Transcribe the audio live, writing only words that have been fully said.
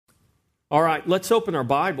All right, let's open our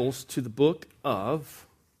Bibles to the book of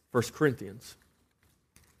 1 Corinthians.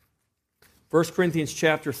 1 Corinthians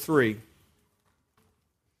chapter 3.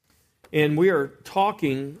 And we are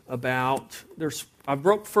talking about, I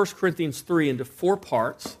broke 1 Corinthians 3 into 4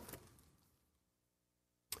 parts.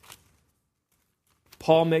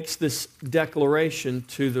 Paul makes this declaration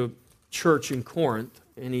to the church in Corinth,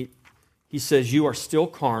 and he says, you are still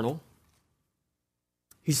carnal.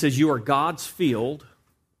 He says, you are God's field.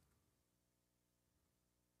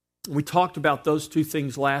 We talked about those two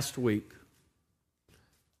things last week.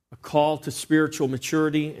 A call to spiritual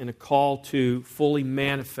maturity and a call to fully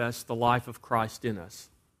manifest the life of Christ in us.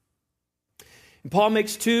 And Paul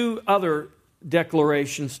makes 2 other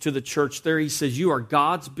declarations to the church there. He says, you are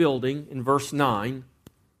God's building, in verse 9.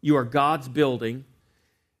 You are God's building.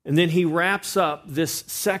 And then he wraps up this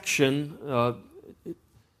section.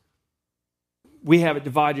 We have it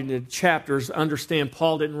divided into chapters. Understand,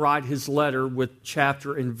 Paul didn't write his letter with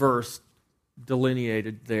chapter and verse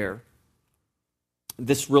delineated there.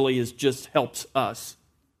 This really just helps us.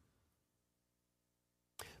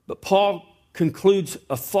 But Paul concludes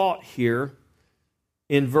a thought here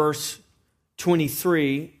in verse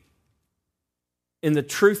 23. And the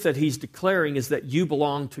truth that he's declaring is that you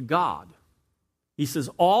belong to God. He says,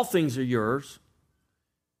 all things are yours.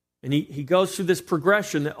 And he goes through this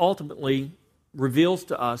progression that ultimately reveals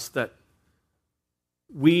to us that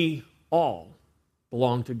we all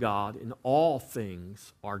belong to God and all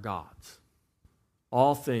things are God's.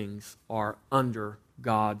 All things are under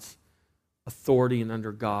God's authority and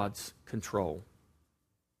under God's control.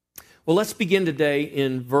 Well, let's begin today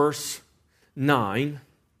in verse 9,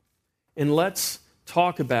 and let's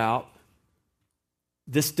talk about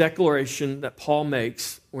this declaration that Paul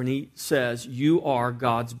makes when he says, you are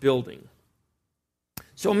God's building.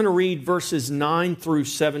 So I'm going to read verses 9 through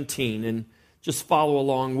 17 and just follow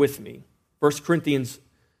along with me. 1 Corinthians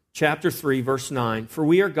chapter 3, verse 9. For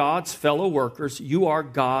we are God's fellow workers. You are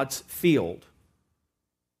God's field.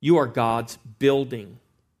 You are God's building.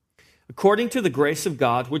 According to the grace of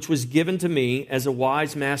God, which was given to me as a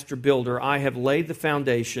wise master builder, I have laid the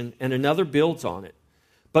foundation, and another builds on it.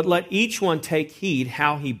 But let each one take heed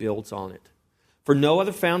how he builds on it. For no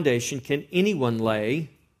other foundation can anyone lay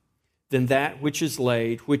than that which is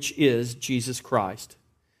laid, which is Jesus Christ.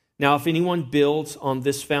 Now, if anyone builds on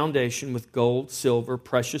this foundation with gold, silver,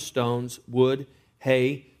 precious stones, wood,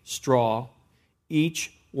 hay, straw,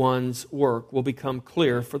 each one's work will become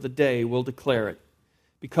clear, for the day will declare it,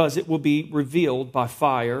 because it will be revealed by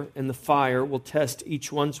fire, and the fire will test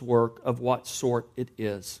each one's work of what sort it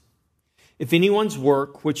is. If anyone's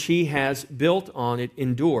work which he has built on it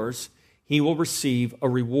endures, he will receive a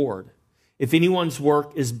reward. If anyone's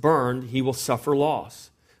work is burned, he will suffer loss.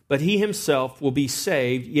 But he himself will be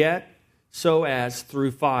saved, yet so as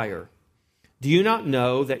through fire. Do you not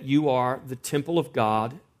know that you are the temple of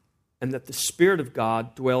God, and that the Spirit of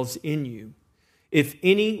God dwells in you? If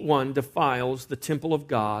anyone defiles the temple of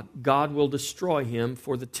God, God will destroy him,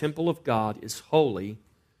 for the temple of God is holy,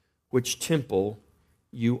 which temple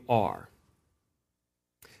you are.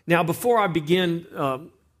 Now, before I begin,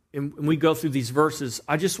 and we go through these verses,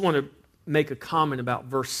 I just want to make a comment about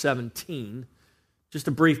verse 17. Just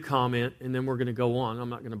a brief comment, and then we're going to go on. I'm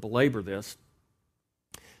not going to belabor this.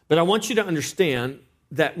 But I want you to understand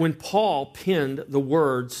that when Paul penned the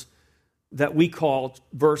words that we call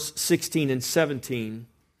verse 16 and 17,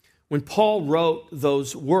 when Paul wrote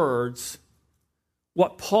those words,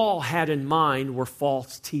 what Paul had in mind were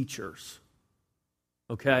false teachers.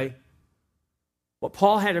 Okay? What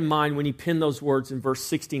Paul had in mind when he penned those words in verse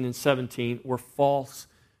 16 and 17 were false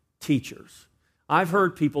teachers. I've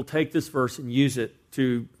heard people take this verse and use it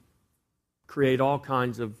to create all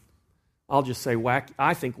kinds of, I'll just say,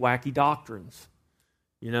 wacky doctrines.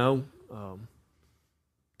 You know,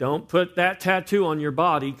 don't put that tattoo on your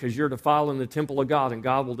body because you're defiling the temple of God and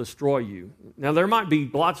God will destroy you. Now, there might be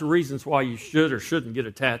lots of reasons why you should or shouldn't get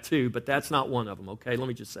a tattoo, but that's not one of them, okay? Let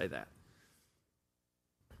me just say that.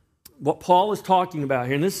 What Paul is talking about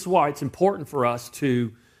here, and this is why it's important for us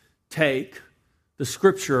to take the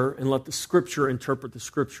Scripture and let the Scripture interpret the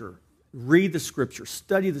Scripture. Read the Scripture,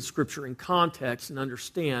 study the Scripture in context, and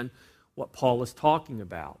understand what Paul is talking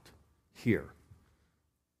about here.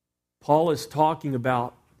 Paul is talking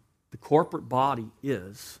about the corporate body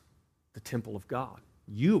is the temple of God.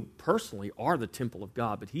 You personally are the temple of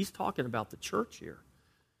God, but he's talking about the church here.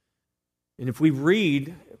 And if we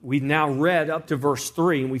read, we've now read up to verse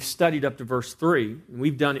 3, and we've studied up to verse 3, and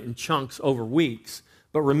we've done it in chunks over weeks.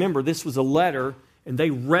 But remember, this was a letter, and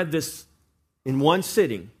they read this in one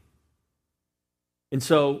sitting. And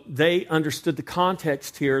so they understood the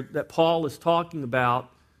context here that Paul is talking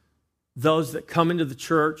about those that come into the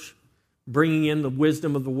church, bringing in the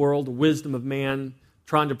wisdom of the world, the wisdom of man,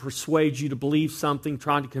 trying to persuade you to believe something,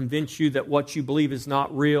 trying to convince you that what you believe is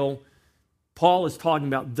not real. Paul is talking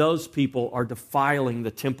about those people are defiling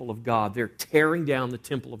the temple of God. They're tearing down the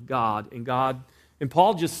temple of God. And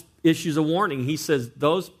Paul just issues a warning. He says,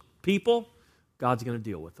 those people, God's going to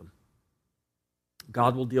deal with them.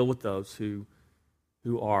 God will deal with those who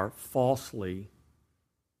are falsely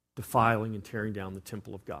defiling and tearing down the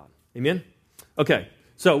temple of God. Amen? Okay,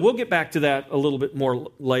 so we'll get back to that a little bit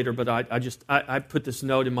more later, but I put this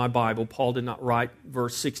note in my Bible. Paul did not write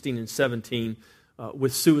verse 16 and 17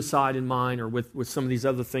 with suicide in mind or with some of these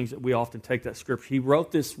other things that we often take that scripture. He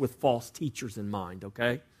wrote this with false teachers in mind,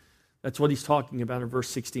 okay? That's what he's talking about in verse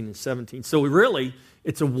 16 and 17. So really,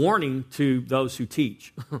 it's a warning to those who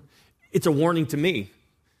teach. It's a warning to me.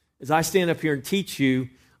 As I stand up here and teach you,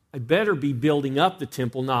 I better be building up the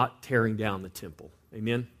temple, not tearing down the temple.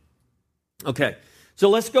 Amen? Okay, so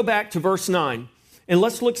let's go back to verse 9. And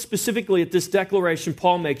let's look specifically at this declaration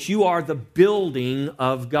Paul makes. You are the building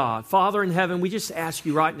of God. Father in heaven, we just ask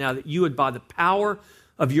you right now that you would, by the power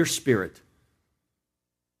of your Spirit,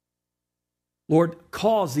 Lord,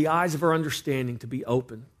 cause the eyes of our understanding to be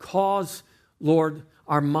open. Cause, Lord,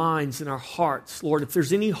 our minds and our hearts, Lord, if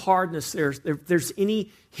there's any hardness there, if there's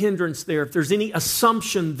any hindrance there, if there's any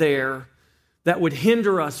assumption there that would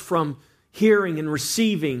hinder us from hearing and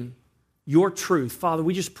receiving your truth, Father,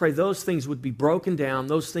 we just pray those things would be broken down,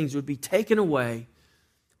 those things would be taken away,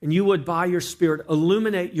 and you would, by your Spirit,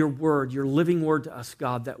 illuminate your word, your living word to us,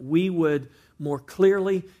 God, that we would more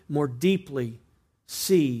clearly, more deeply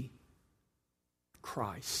see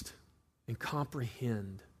Christ and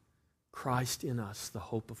comprehend Christ in us, the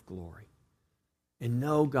hope of glory. And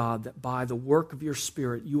know, God, that by the work of your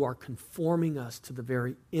Spirit, you are conforming us to the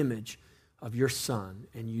very image of your Son.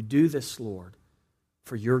 And you do this, Lord,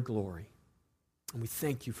 for your glory. And we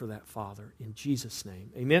thank you for that, Father, in Jesus'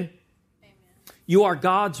 name. Amen? Amen. You are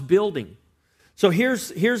God's building. So here's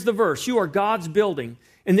the verse. You are God's building.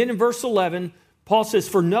 And then in verse 11, Paul says,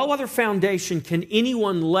 for no other foundation can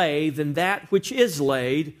anyone lay than that which is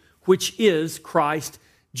laid, which is Christ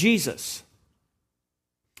Jesus.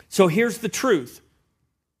 So here's the truth.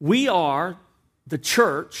 We are the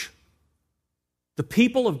church, the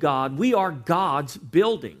people of God. We are God's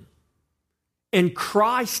building. And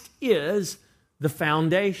Christ is the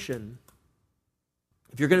foundation.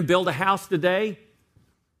 If you're going to build a house today,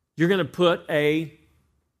 you're going to put a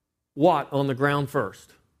what on the ground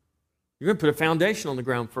first? You're going to put a foundation on the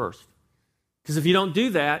ground first. Because if you don't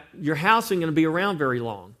do that, your house isn't going to be around very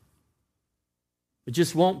long. It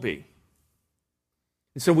just won't be.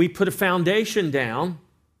 And so we put a foundation down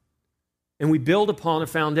and we build upon a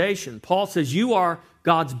foundation. Paul says you are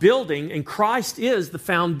God's building and Christ is the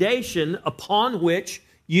foundation upon which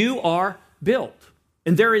you are built.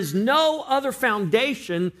 And there is no other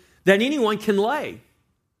foundation that anyone can lay.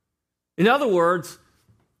 In other words,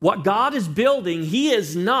 what God is building, He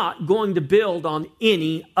is not going to build on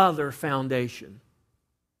any other foundation.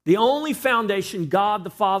 The only foundation God the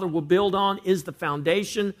Father will build on is the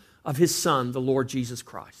foundation of His Son, the Lord Jesus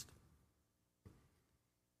Christ.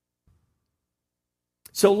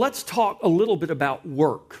 So let's talk a little bit about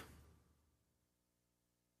work.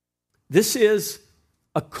 This is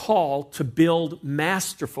a call to build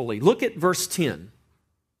masterfully. Look at verse 10.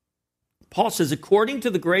 Paul says, according to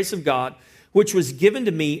the grace of God, which was given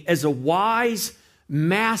to me as a wise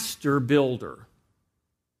master builder.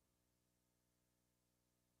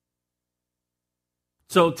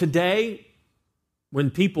 So today, when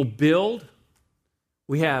people build,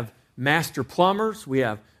 we have master plumbers, we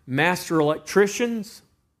have master electricians,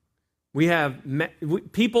 we have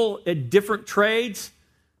people at different trades.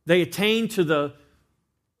 They attain to the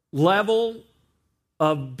level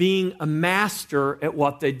of being a master at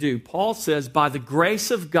what they do. Paul says, by the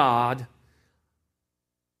grace of God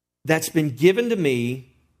that's been given to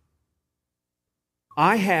me,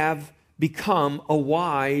 I have become a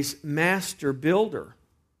wise master builder.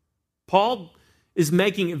 Paul is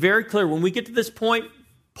making it very clear. When we get to this point,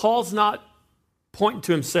 Paul's not pointing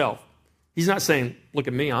to himself. He's not saying, look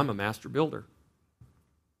at me, I'm a master builder.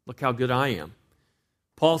 Look how good I am.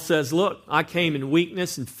 Paul says, look, I came in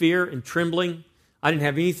weakness and fear and trembling. I didn't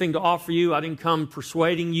have anything to offer you. I didn't come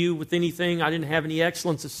persuading you with anything. I didn't have any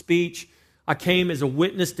excellence of speech. I came as a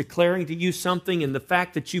witness declaring to you something, and the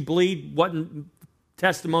fact that you believed wasn't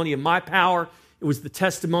testimony of my power. It was the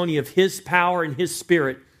testimony of His power and His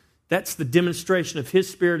Spirit. That's the demonstration of His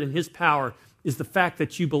Spirit and His power, is the fact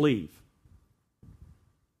that you believe.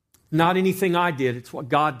 Not anything I did, it's what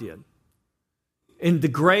God did. And the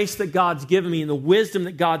grace that God's given me and the wisdom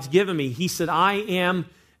that God's given me, He said, I am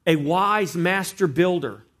a wise master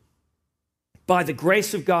builder, by the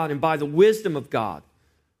grace of God and by the wisdom of God.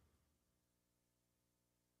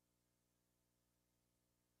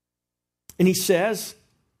 And he says,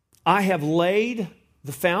 I have laid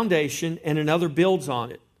the foundation and another builds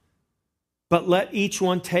on it. But let each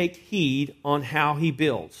one take heed on how he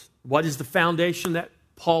builds. What is the foundation that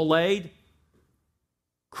Paul laid?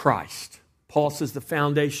 Christ. Paul says the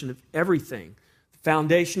foundation of everything, the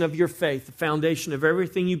foundation of your faith, the foundation of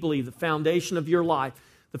everything you believe, the foundation of your life,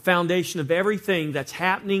 the foundation of everything that's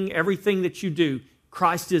happening, everything that you do,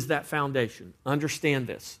 Christ is that foundation. Understand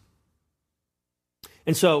this.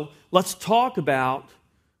 And so let's talk about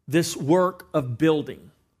this work of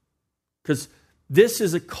building, because this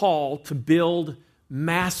is a call to build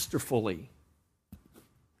masterfully.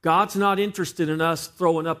 God's not interested in us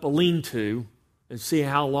throwing up a lean-to and see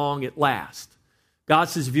how long it lasts. God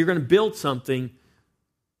says, if you're going to build something,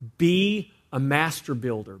 be a master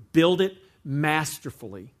builder. Build it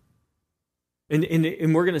masterfully. And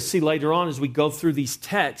we're going to see later on as we go through these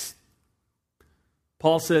texts,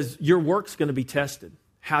 Paul says, your work's going to be tested.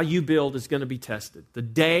 How you build is going to be tested. The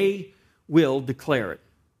day will declare it.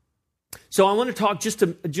 So I want to talk just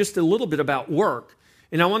a little bit about work.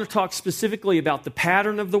 And I want to talk specifically about the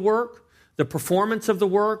pattern of the work, the performance of the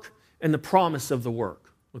work, and the promise of the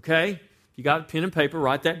work. Okay? If you got a pen and paper,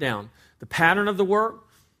 write that down. The pattern of the work,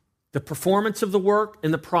 the performance of the work,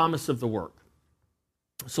 and the promise of the work.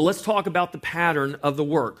 So let's talk about the pattern of the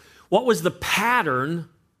work. What was the pattern?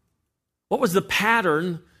 What was the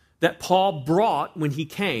pattern that Paul brought when he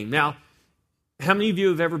came? Now, how many of you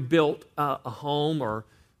have ever built a home, or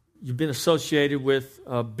you've been associated with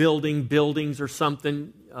buildings or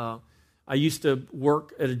something? I used to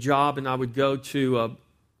work at a job, and I would go to a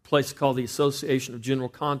place called the Association of General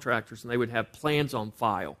Contractors, and they would have plans on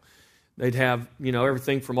file. They'd have,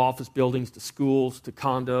 everything from office buildings to schools to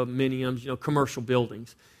condominiums, commercial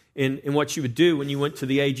buildings. And what you would do when you went to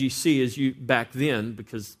the AGC is back then,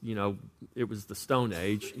 because, it was the Stone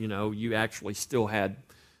Age, you actually still had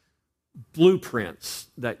blueprints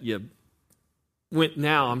that you went.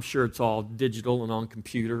 Now I'm sure it's all digital and on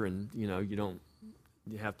computer, and,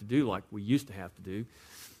 you have to do like we used to have to do.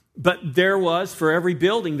 But there was, for every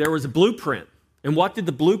building, there was a blueprint. And what did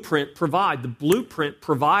the blueprint provide? The blueprint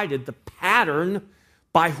provided the pattern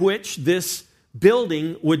by which this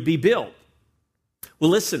building would be built. Well,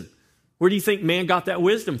 listen, where do you think man got that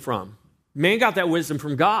wisdom from? Man got that wisdom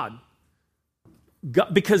from God.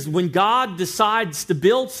 Because when God decides to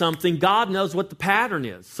build something, God knows what the pattern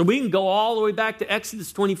is. So we can go all the way back to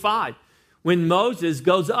Exodus 25, when Moses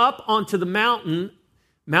goes up onto the mountain,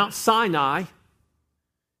 Mount Sinai,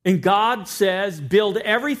 and God says, build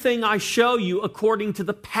everything I show you according to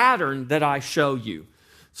the pattern that I show you.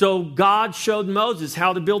 So God showed Moses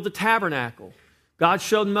how to build the tabernacle. God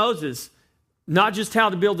showed Moses not just how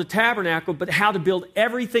to build the tabernacle, but how to build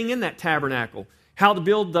everything in that tabernacle. How to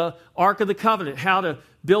build the Ark of the Covenant, how to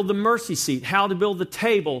build the mercy seat, how to build the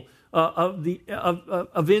table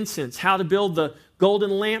of incense, how to build the golden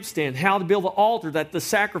lampstand, how to build the altar that the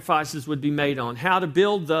sacrifices would be made on, how to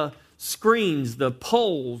build the screens, the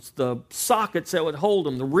poles, the sockets that would hold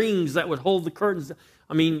them, the rings that would hold the curtains.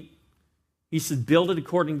 I mean, he said, build it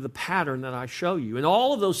according to the pattern that I show you. And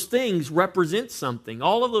all of those things represent something.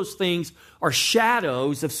 All of those things are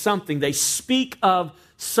shadows of something. They speak of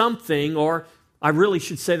something, or I really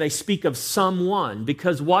should say they speak of someone.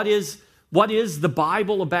 Because what is the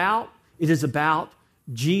Bible about? It is about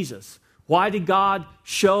Jesus. Why did God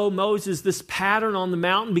show Moses this pattern on the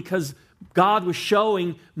mountain? Because God was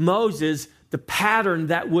showing Moses the pattern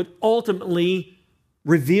that would ultimately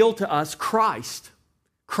reveal to us Christ.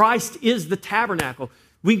 Christ is the tabernacle.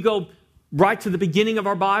 We go right to the beginning of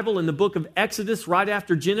our Bible in the book of Exodus, right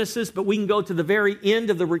after Genesis, but we can go to the very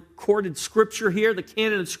end of the recorded Scripture here, the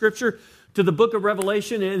canon of Scripture, to the book of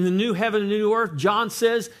Revelation. In the new heaven and new earth, John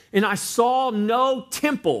says, and I saw no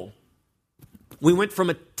temple. We went from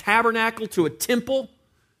a tabernacle to a temple.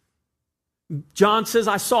 John says,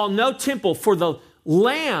 I saw no temple, for the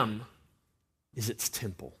Lamb is its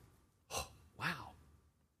temple. Oh, wow.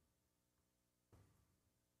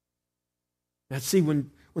 Now, see,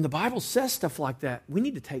 when the Bible says stuff like that, we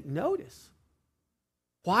need to take notice.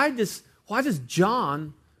 Why does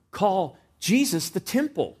John call Jesus the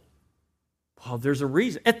temple? Well, there's a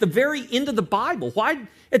reason. At the very end of the Bible, why,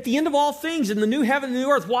 at the end of all things in the new heaven and the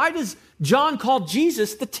new earth, why does John call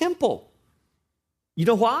Jesus the temple? You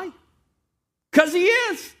know why? Because he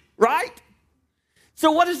is, right?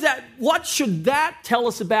 So what should that tell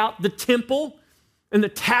us about the temple and the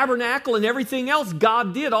tabernacle and everything else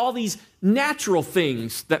God did? All these natural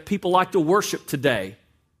things that people like to worship today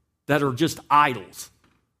that are just idols.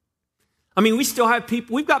 I mean, we still have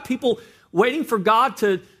people, we've got people waiting for God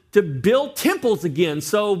to build temples again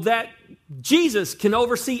so that Jesus can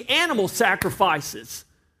oversee animal sacrifices.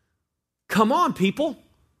 Come on, people.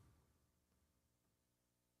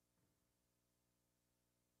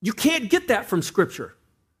 You can't get that from Scripture.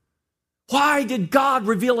 Why did God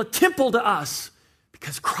reveal a temple to us?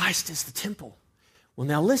 Because Christ is the temple. Well,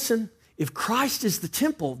 now listen, if Christ is the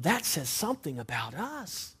temple, that says something about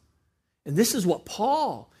us. And this is what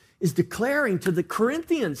Paul is declaring to the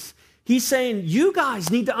Corinthians. He's saying, you guys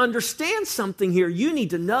need to understand something here. You need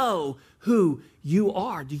to know who you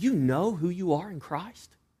are. Do you know who you are in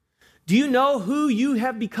Christ? Do you know who you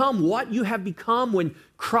have become, what you have become when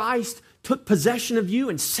Christ took possession of you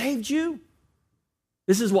and saved you?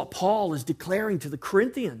 This is what Paul is declaring to the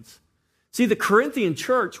Corinthians. See, the Corinthian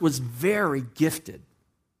church was very gifted.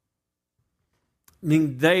 I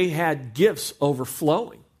mean, they had gifts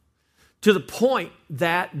overflowing to the point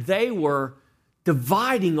that they were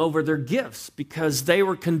dividing over their gifts because they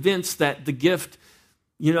were convinced that the gift,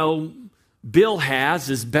 Bill has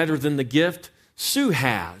is better than the gift Sue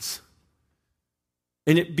has.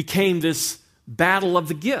 And it became this battle of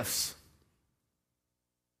the gifts.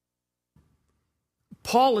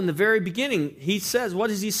 Paul, in the very beginning, he says, what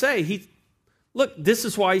does he say? Look, this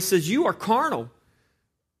is why he says, you are carnal.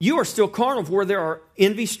 You are still carnal, for where there are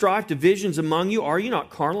envy, strife, divisions among you. Are you not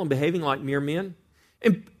carnal and behaving like mere men?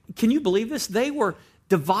 And can you believe this? They were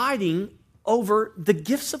dividing over the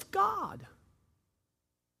gifts of God.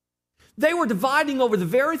 They were dividing over the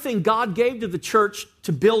very thing God gave to the church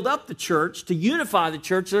to build up the church, to unify the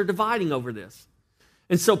church. They're dividing over this.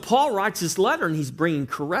 And so Paul writes this letter and he's bringing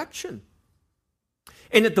correction.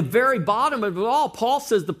 And at the very bottom of it all, Paul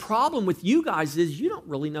says the problem with you guys is you don't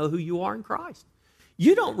really know who you are in Christ.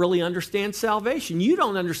 You don't really understand salvation. You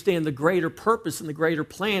don't understand the greater purpose and the greater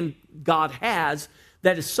plan God has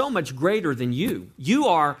that is so much greater than you. You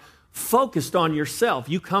are focused on yourself.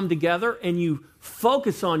 You come together and you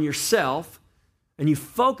focus on yourself and you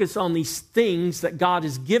focus on these things that God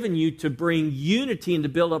has given you to bring unity and to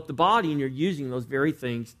build up the body, and you're using those very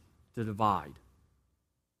things to divide.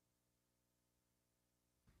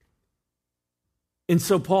 And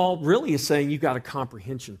so Paul really is saying you've got a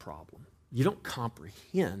comprehension problem. You don't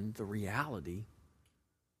comprehend the reality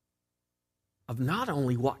of not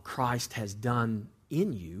only what Christ has done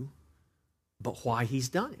in you, but why he's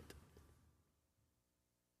done it.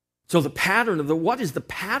 So what is the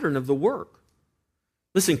pattern of the work?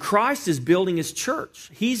 Listen, Christ is building his church.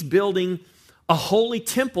 He's building a holy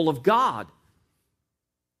temple of God.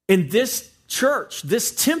 And this church,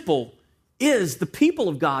 this temple, is the people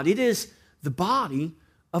of God. It is the body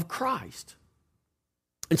of Christ.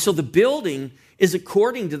 And so the building is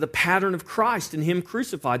according to the pattern of Christ and him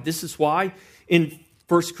crucified. This is why in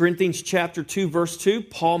 1 Corinthians chapter 2, verse 2,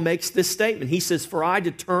 Paul makes this statement. He says, "For I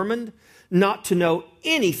determined not to know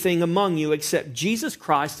anything among you except Jesus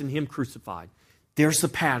Christ and him crucified." There's the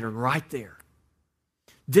pattern right there.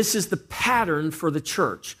 This is the pattern for the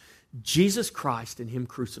church. Jesus Christ and him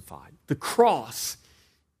crucified. The cross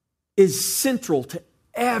is central to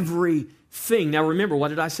everything. Now remember, what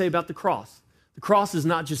did I say about the cross? The cross is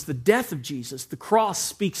not just the death of Jesus. The cross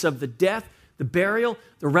speaks of the death, the burial,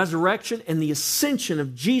 the resurrection, and the ascension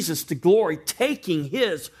of Jesus to glory, taking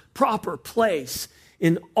his proper place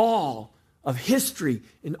in all of history,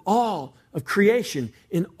 in all of creation,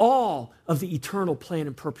 in all of the eternal plan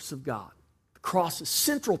and purpose of God. The cross is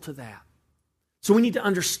central to that. So we need to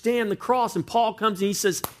understand the cross. And Paul comes and he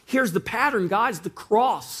says, here's the pattern, guys. The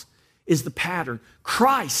cross is the pattern.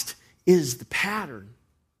 Christ is the pattern.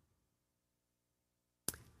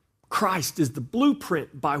 Christ is the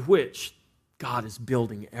blueprint by which God is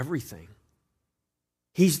building everything.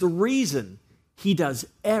 He's the reason he does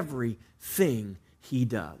everything he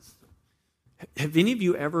does. Have any of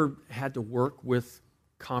you ever had to work with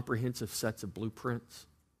comprehensive sets of blueprints?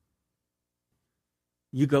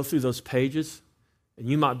 You go through those pages, and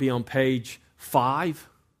you might be on page 5,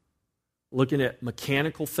 looking at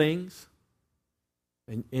mechanical things.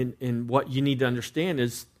 And what you need to understand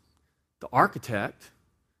is the architect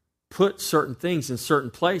put certain things in certain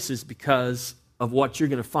places because of what you're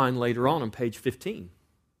going to find later on page 15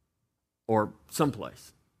 or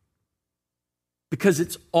someplace. Because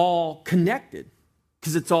it's all connected,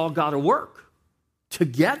 because it's all got to work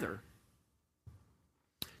together.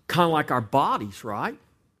 Kind of like our bodies, right?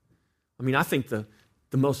 I mean, I think the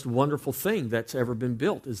most wonderful thing that's ever been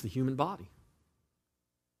built is the human body.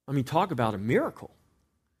 I mean, talk about a miracle.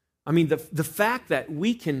 I mean, the fact that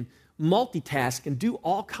we can multitask and do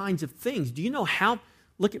all kinds of things. Do you know how?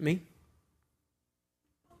 Look at me.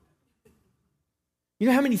 You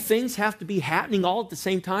know how many things have to be happening all at the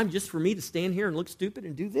same time just for me to stand here and look stupid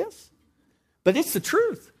and do this? But it's the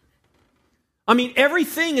truth. I mean,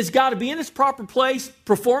 everything has got to be in its proper place,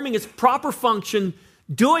 performing its proper function,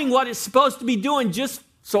 doing what it's supposed to be doing just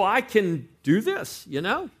so I can do this, you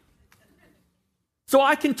know? So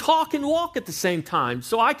I can talk and walk at the same time.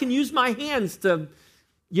 So I can use my hands to,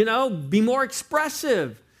 be more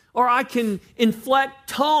expressive. Or I can inflect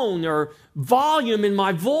tone or volume in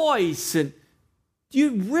my voice. And do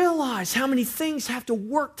you realize how many things have to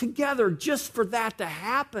work together just for that to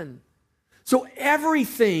happen? So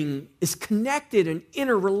everything is connected and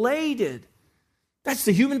interrelated. That's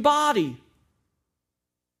the human body.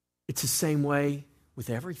 It's the same way with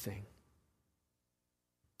everything.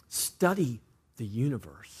 Study the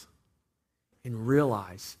universe and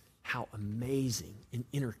realize how amazing and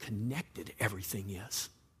interconnected everything is.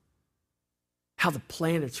 How the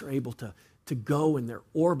planets are able to go in their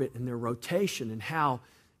orbit and their rotation, and how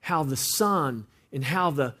the sun and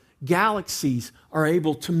how the galaxies are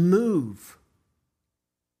able to move.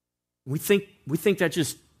 We think that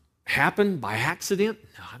just happened by accident?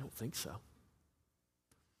 No, I don't think so.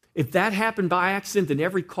 If that happened by accident, then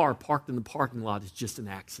every car parked in the parking lot is just an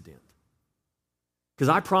accident. Because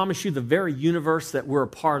I promise you, the very universe that we're a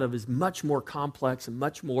part of is much more complex and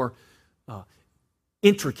much more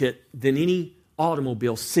intricate than any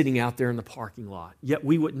automobile sitting out there in the parking lot. Yet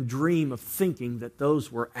we wouldn't dream of thinking that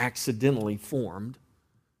those were accidentally formed,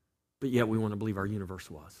 but yet we want to believe our universe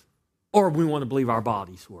was. Or we want to believe our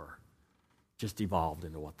bodies were, just evolved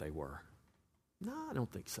into what they were. No, I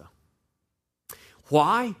don't think so.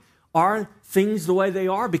 Why are things the way they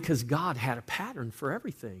are? Because God had a pattern for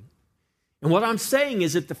everything. And what I'm saying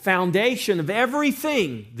is that the foundation of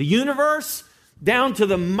everything, the universe, down to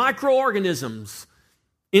the microorganisms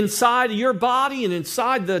inside of your body and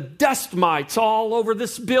inside the dust mites all over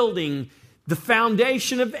this building, the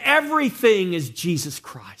foundation of everything is Jesus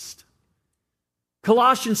Christ.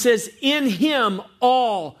 Colossians says, in Him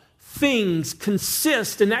all things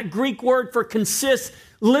consist. And that Greek word for consist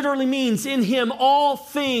literally means in Him all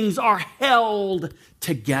things are held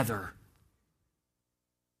together.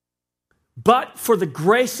 But for the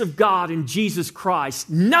grace of God in Jesus Christ,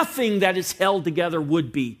 nothing that is held together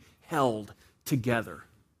would be held together.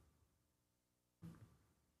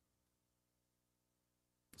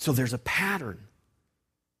 So there's a pattern.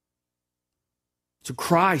 So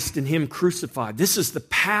Christ and Him crucified. This is the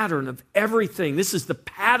pattern of everything. This is the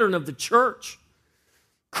pattern of the church.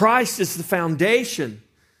 Christ is the foundation.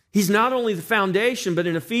 He's not only the foundation, but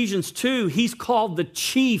in Ephesians 2, He's called the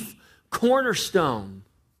chief cornerstone.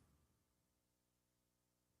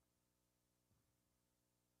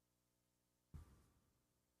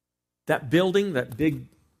 That building, that big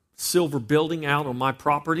silver building out on my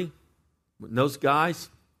property, when those guys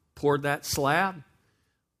poured that slab,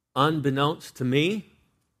 unbeknownst to me,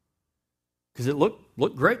 because it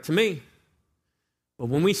looked great to me. But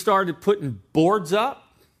when we started putting boards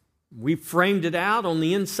up, we framed it out on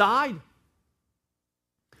the inside.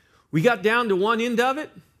 We got down to one end of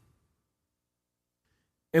it,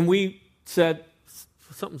 and we said,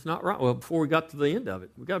 something's not right. Well, before we got to the end of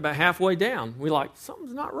it, we got about halfway down. We're like,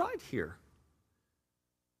 something's not right here.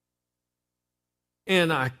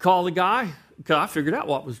 And I called the guy, because I figured out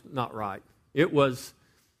what was not right. It was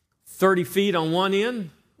 30 feet on one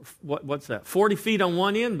end. What's that? 40 feet on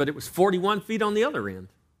one end, but it was 41 feet on the other end.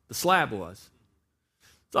 The slab was.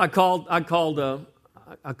 So I called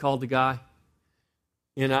the guy,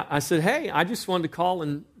 and I said, hey, I just wanted to call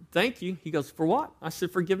and thank you. He goes, for what? I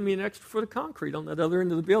said, for giving me an extra foot of concrete on that other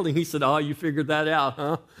end of the building. He said, oh, you figured that out,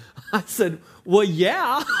 huh? I said, well,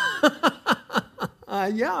 yeah.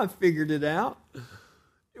 Yeah, I figured it out.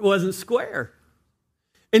 It wasn't square.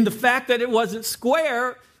 And the fact that it wasn't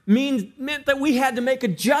square meant that we had to make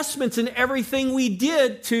adjustments in everything we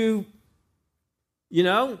did to,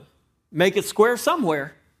 make it square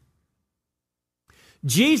somewhere.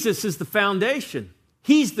 Jesus is the foundation.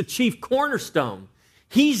 He's the chief cornerstone.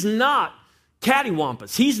 He's not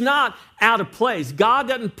cattywampus. He's not out of place. God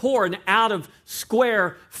doesn't pour an out of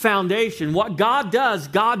square foundation. What God does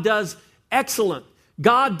excellent.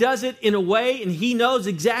 God does it in a way, and He knows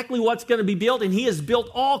exactly what's going to be built, and He has built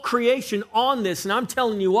all creation on this. And I'm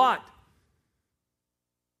telling you what,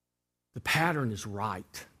 the pattern is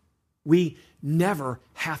right. We never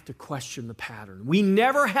have to question the pattern. We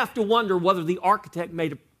never have to wonder whether the architect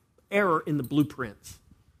made an error in the blueprints.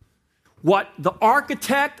 What the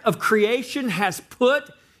architect of creation has put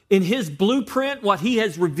in his blueprint, what he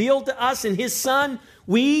has revealed to us in his Son,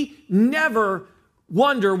 we never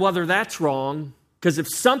wonder whether that's wrong, because if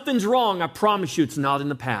something's wrong, I promise you it's not in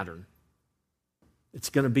the pattern. It's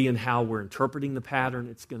going to be in how we're interpreting the pattern.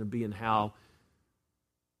 It's going to be in how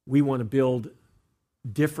we want to build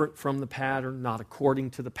different from the pattern, not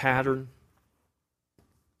according to the pattern.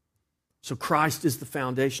 So Christ is the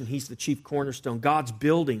foundation. He's the chief cornerstone. God's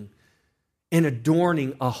building and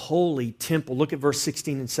adorning a holy temple. Look at verse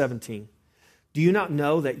 16 and 17. Do you not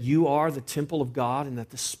know that you are the temple of God and that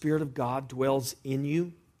the Spirit of God dwells in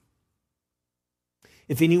you?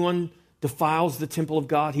 If anyone defiles the temple of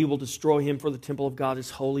God, he will destroy him, for the temple of God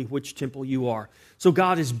is holy, which temple you are. So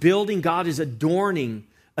God is building, God is adorning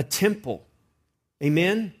a temple.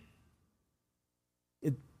 Amen?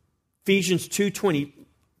 Ephesians 2:20,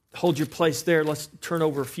 hold your place there. Let's turn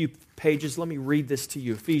over a few pages. Let me read this to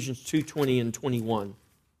you. Ephesians 2:20 and 21.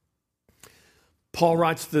 Paul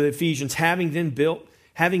writes to the Ephesians, having been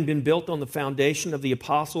built on the foundation of the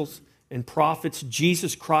apostles and prophets,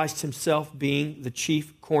 Jesus Christ himself being the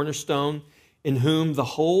chief cornerstone, in whom the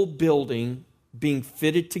whole building, being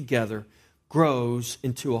fitted together, grows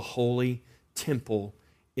into a holy temple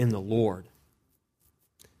in the Lord,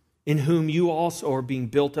 in whom you also are being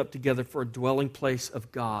built up together for a dwelling place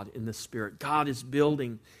of God in the Spirit. God is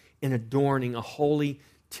building and adorning a holy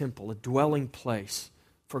temple, a dwelling place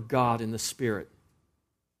for God in the Spirit.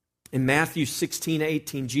 In Matthew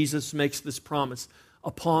 16:18, Jesus makes this promise,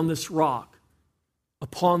 upon this rock,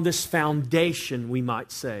 upon this foundation, we might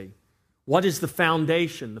say. What is the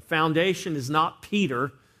foundation? The foundation is not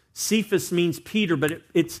Peter. Cephas means Peter, but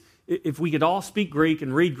if we could all speak Greek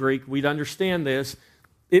and read Greek, we'd understand this.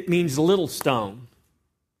 It means little stone.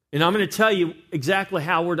 And I'm going to tell you exactly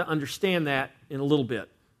how we're to understand that in a little bit.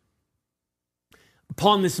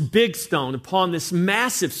 Upon this big stone, upon this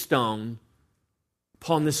massive stone,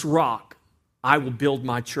 upon this rock, I will build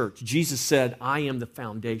my church. Jesus said, I am the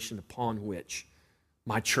foundation upon which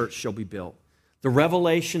my church shall be built. The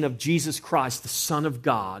revelation of Jesus Christ, the Son of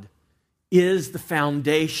God, is the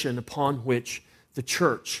foundation upon which the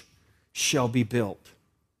church shall be built.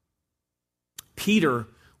 Peter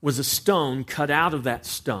was a stone cut out of that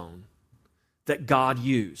stone that God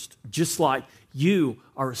used, just like you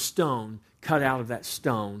are a stone cut out of that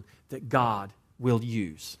stone that God will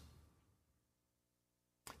use.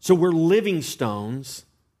 So we're living stones.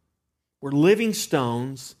 We're living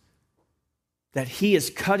stones that he is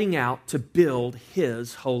cutting out to build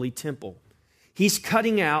his holy temple. He's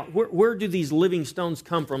cutting out, where do these living stones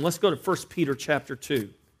come from? Let's go to 1 Peter chapter 2.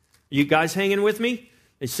 Are you guys hanging with me?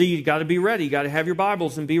 You see, you've got to be ready. You've got to have your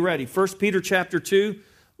Bibles and be ready. 1 Peter chapter 2,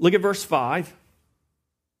 look at verse 5.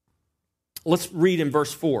 Let's read in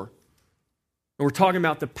verse 4. And we're talking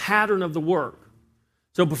about the pattern of the work.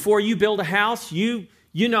 So before you build a house, you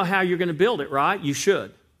know how you're going to build it, right? You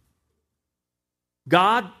should.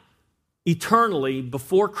 God eternally,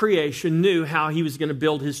 before creation, knew how he was going to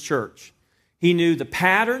build his church. He knew the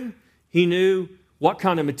pattern. He knew what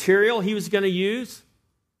kind of material he was going to use.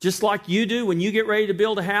 Just like you do when you get ready to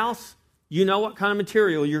build a house, you know what kind of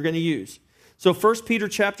material you're going to use. So 1 Peter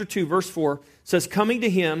chapter 2, verse 4 says, coming to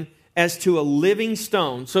him as to a living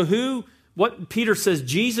stone. So what Peter says,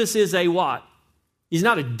 Jesus is a what? He's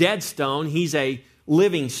not a dead stone. He's a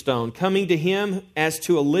living stone. Coming to him as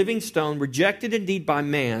to a living stone, rejected indeed by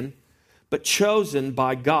man, but chosen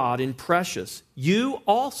by God and precious. You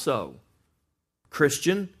also,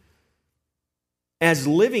 Christian, as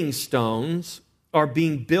living stones, are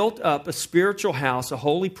being built up a spiritual house, a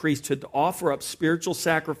holy priesthood, to offer up spiritual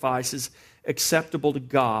sacrifices acceptable to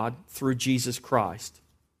God through Jesus Christ.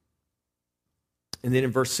 And then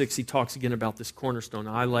in verse 6, he talks again about this cornerstone.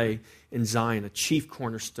 I lay in Zion a chief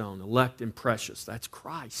cornerstone, elect and precious. That's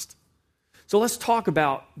Christ. So let's talk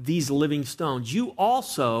about these living stones. You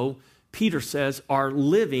also, Peter says, are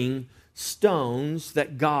living stones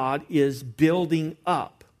that God is building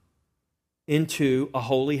up into a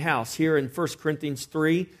holy house. Here in 1 Corinthians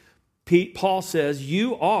 3, Paul says,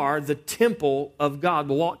 you are the temple of God.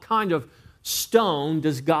 Well, what kind of stone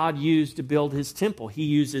does God use to build his temple? He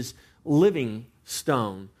uses living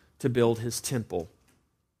stone to build his temple.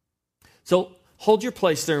 So hold your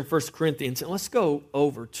place there in 1 Corinthians, and let's go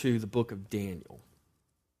over to the book of Daniel.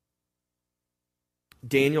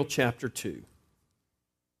 Daniel chapter 2.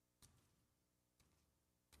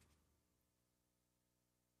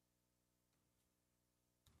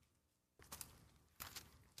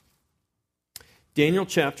 Daniel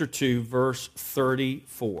chapter 2, verse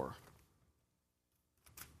 34.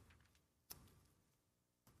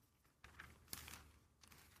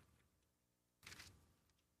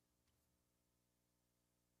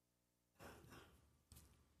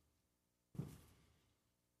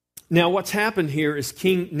 Now, what's happened here is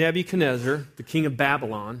King Nebuchadnezzar, the king of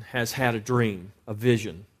Babylon, has had a dream, a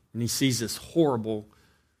vision, and he sees this horrible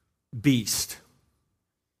beast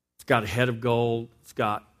got a head of gold. It's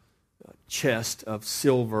got a chest of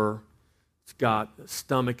silver. It's got a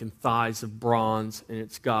stomach and thighs of bronze. And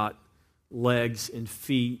it's got legs and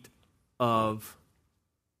feet of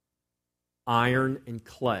iron and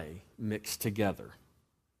clay mixed together.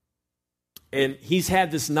 And he's had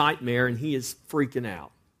this nightmare, and he is freaking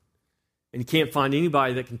out. And he can't find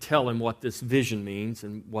anybody that can tell him what this vision means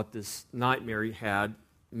and what this nightmare he had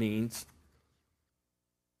means.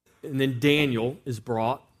 And then Daniel is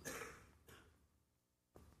brought.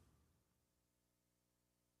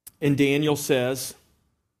 And Daniel says,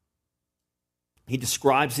 he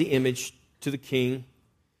describes the image to the king.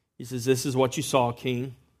 He says, this is what you saw,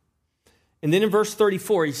 king. And then in verse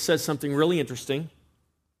 34, he says something really interesting.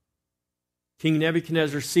 King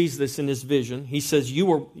Nebuchadnezzar sees this in his vision. He says, you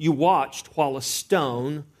watched while a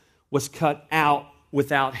stone was cut out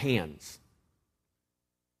without hands.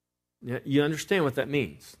 You understand what that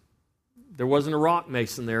means. There wasn't a rock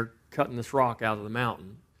mason there cutting this rock out of the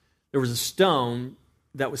mountain. There was a stone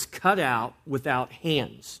that was cut out without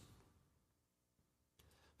hands,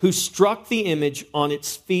 who struck the image on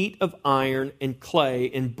its feet of iron and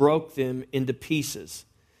clay and broke them into pieces.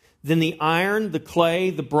 Then the iron, the clay,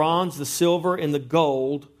 the bronze, the silver, and the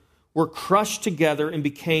gold were crushed together and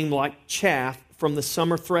became like chaff from the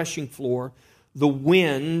summer threshing floor. The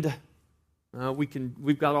wind,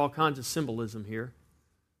 we've got all kinds of symbolism here.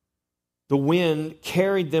 The wind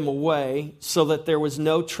carried them away so that there was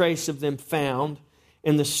no trace of them found.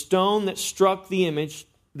 And the stone that struck the image,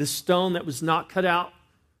 the stone that was not cut out,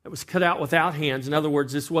 that was cut out without hands. In other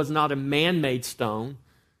words, this was not a man-made stone.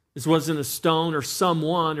 This wasn't a stone or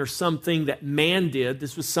someone or something that man did.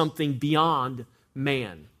 This was something beyond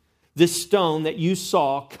man. This stone that you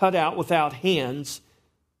saw cut out without hands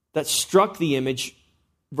that struck the image,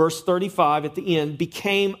 verse 35 at the end,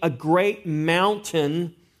 became a great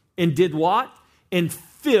mountain and did what? And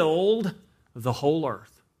filled the whole earth.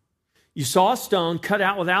 You saw a stone cut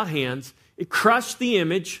out without hands. It crushed the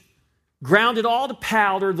image, ground it all to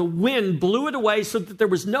powder. The wind blew it away so that there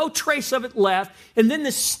was no trace of it left. And then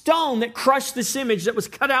the stone that crushed this image that was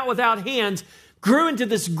cut out without hands grew into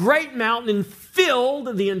this great mountain and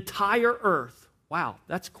filled the entire earth. Wow,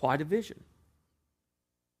 that's quite a vision.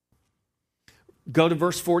 Go to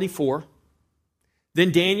verse 44.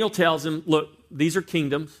 Then Daniel tells him, look, these are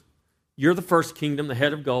kingdoms. You're the first kingdom, the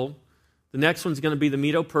head of gold. The next one's going to be the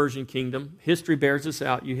Medo-Persian kingdom. History bears this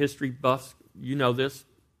out. You history buffs, you know this.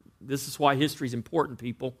 This is why history is important,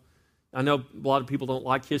 people. I know a lot of people don't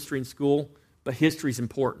like history in school, but history is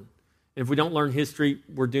important. And if we don't learn history,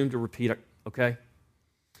 we're doomed to repeat it, okay?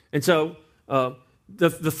 And so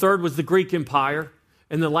the third was the Greek Empire,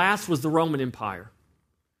 and the last was the Roman Empire.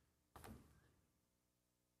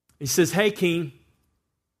 He says, hey, king.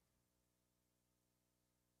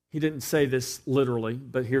 He didn't say this literally,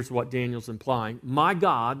 but here's what Daniel's implying. My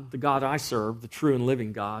God, the God I serve, the true and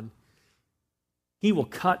living God, he will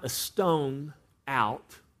cut a stone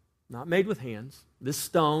out, not made with hands. This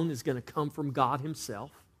stone is going to come from God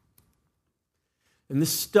himself. And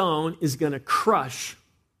this stone is going to crush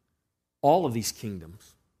all of these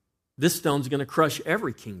kingdoms. This stone's going to crush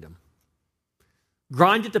every kingdom.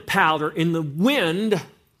 Grind it to powder in the wind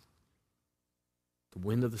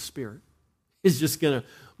of the Spirit is just going to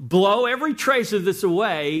blow every trace of this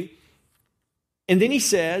away. And then he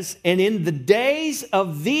says, and in the days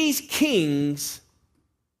of these kings,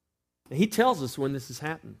 he tells us when this is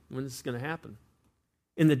happening, when this is going to happen.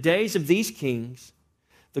 In the days of these kings,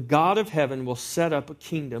 the God of heaven will set up a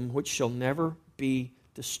kingdom which shall never be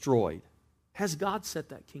destroyed. Has God set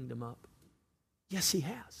that kingdom up? Yes, he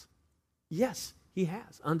has. Yes, he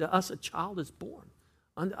has. Unto us a child is born.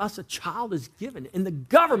 Unto us a child is given. And the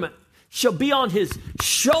government shall be on his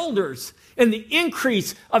shoulders. And the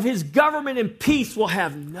increase of his government and peace will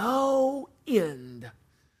have no end.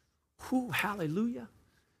 Whew, hallelujah.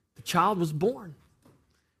 The child was born.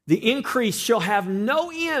 The increase shall have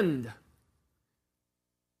no end.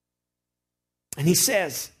 And he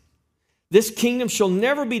says, this kingdom shall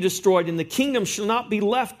never be destroyed, and the kingdom shall not be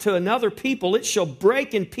left to another people. It shall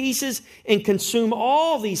break in pieces and consume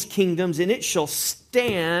all these kingdoms, and it shall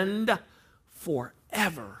stand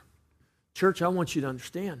forever. Church, I want you to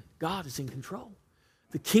understand, God is in control.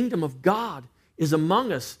 The kingdom of God is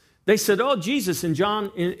among us. They said, oh, Jesus,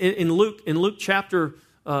 in Luke chapter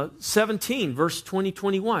 17, verse 20,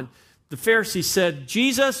 21. The Pharisees said,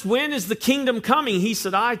 Jesus, when is the kingdom coming? He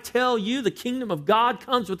said, I tell you, the kingdom of God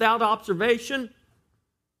comes without observation.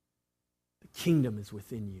 The kingdom is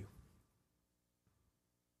within you.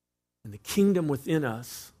 And the kingdom within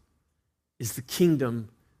us is the kingdom,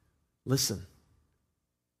 listen,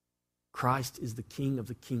 Christ is the king of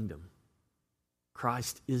the kingdom.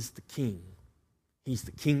 Christ is the king. He's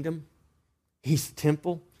the kingdom. He's the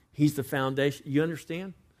temple. He's the foundation. You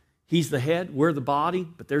understand? He's the head. We're the body,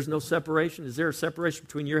 but there's no separation. Is there a separation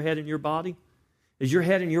between your head and your body? Is your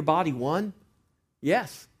head and your body one?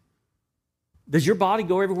 Yes. Does your body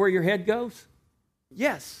go everywhere your head goes?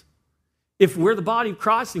 Yes. If we're the body of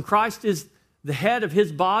Christ and Christ is the head of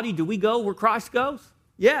his body, do we go where Christ goes?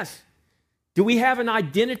 Yes. Do we have an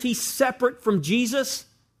identity separate from Jesus?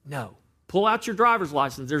 No. Pull out your driver's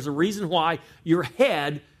license. There's a reason why your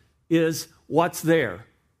head is what's there.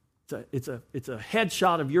 It's a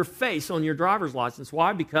headshot of your face on your driver's license.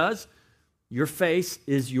 Why? Because your face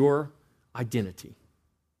is your identity.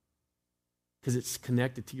 Because it's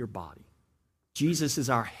connected to your body. Jesus is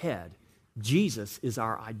our head. Jesus is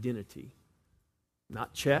our identity.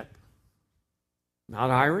 Not Czech, not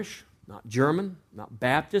Irish, not German, not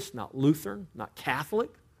Baptist, not Lutheran, not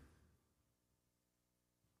Catholic.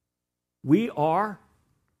 We are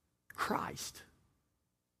Christ,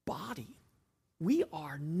 body. We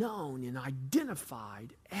are known and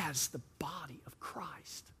identified as the body of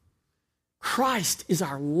Christ. Christ is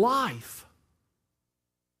our life.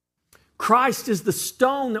 Christ is the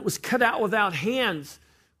stone that was cut out without hands.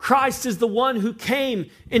 Christ is the one who came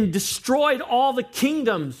and destroyed all the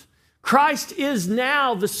kingdoms. Christ is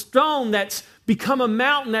now the stone that's become a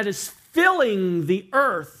mountain that is filling the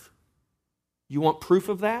earth. You want proof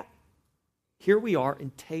of that? Here we are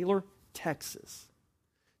in Taylor, Texas.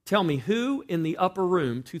 Tell me, who in the upper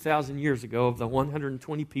room 2,000 years ago, of the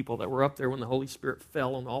 120 people that were up there when the Holy Spirit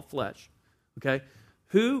fell on all flesh, okay,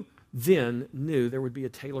 who then knew there would be a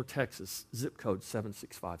Taylor, Texas, zip code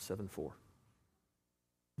 76574?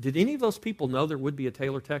 Did any of those people know there would be a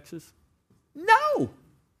Taylor, Texas? No!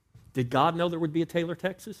 Did God know there would be a Taylor,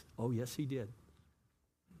 Texas? Oh, yes, he did.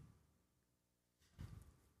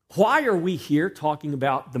 Why are we here talking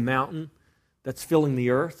about the mountain that's filling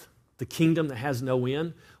the earth, the kingdom that has no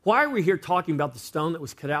end? Why are we here talking about the stone that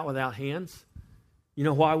was cut out without hands? You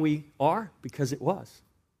know why we are? Because it was.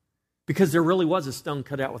 Because there really was a stone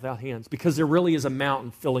cut out without hands. Because there really is a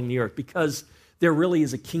mountain filling the earth. Because there really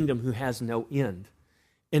is a kingdom who has no end.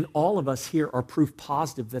 And all of us here are proof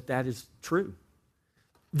positive that that is true.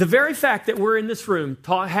 The very fact that we're in this room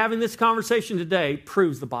having this conversation today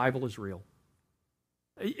proves the Bible is real.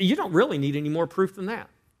 You don't really need any more proof than that.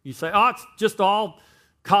 You say, oh, it's just all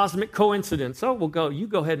cosmic coincidence. Oh, well, you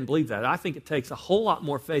go ahead and believe that. I think it takes a whole lot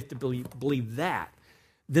more faith to believe that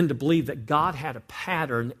than to believe that God had a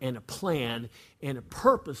pattern and a plan and a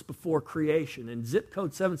purpose before creation. And zip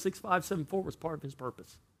code 76574 was part of his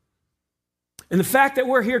purpose. And the fact that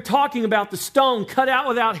we're here talking about the stone cut out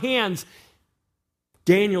without hands,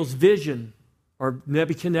 Daniel's vision, or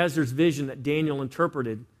Nebuchadnezzar's vision that Daniel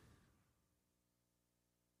interpreted,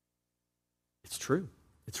 it's true.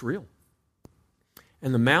 It's real.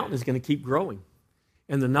 And the mountain is going to keep growing.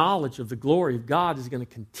 And the knowledge of the glory of God is going to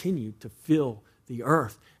continue to fill the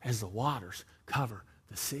earth as the waters cover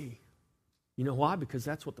the sea. You know why? Because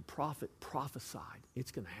that's what the prophet prophesied.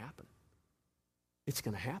 It's going to happen. It's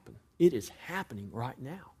going to happen. It is happening right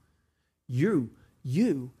now. You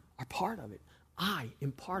are part of it. I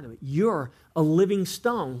am part of it. You're a living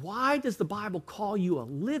stone. Why does the Bible call you a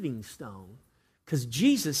living stone? Because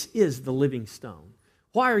Jesus is the living stone.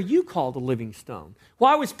 Why are you called a living stone?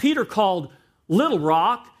 Why was Peter called Little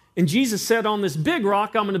Rock and Jesus said, on this big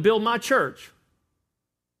rock I'm going to build my church?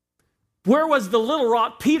 Where was the little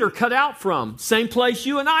rock Peter cut out from? Same place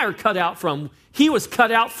you and I are cut out from. He was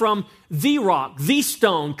cut out from the rock, the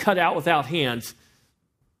stone cut out without hands.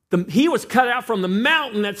 He was cut out from the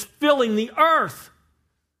mountain that's filling the earth,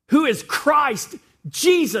 who is Christ,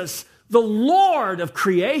 Jesus, the Lord of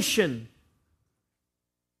creation.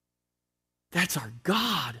 That's our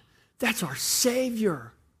God. That's our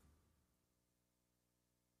Savior.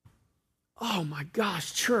 Oh my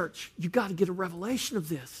gosh, church, you've got to get a revelation of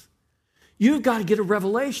this. You've got to get a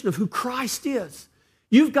revelation of who Christ is.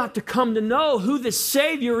 You've got to come to know who this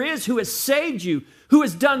Savior is, who has saved you, who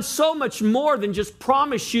has done so much more than just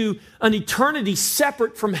promise you an eternity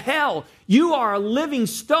separate from hell. You are a living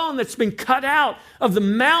stone that's been cut out of the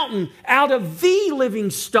mountain, out of the living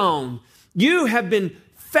stone. You have been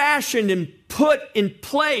fashioned and put in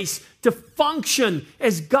place to function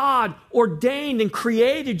as God ordained and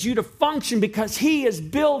created you to function, because He is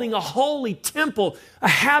building a holy temple, a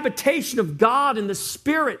habitation of God in the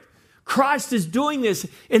Spirit. Christ is doing this,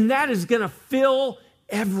 and that is going to fill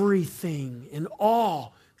everything in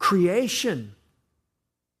all creation.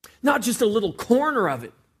 Not just a little corner of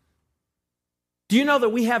it. Do you know that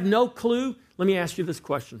we have no clue? Let me ask you this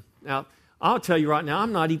question. Now, I'll tell you right now,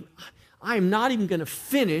 I am not even going to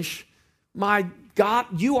finish my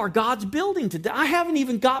you are God's building today. I haven't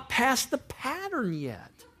even got past the pattern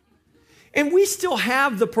yet. And we still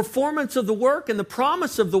have the performance of the work and the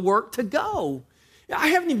promise of the work to go. I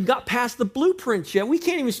haven't even got past the blueprints yet. We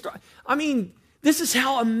can't even start. I mean, this is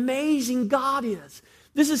how amazing God is.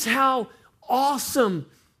 This is how awesome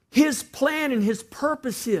His plan and His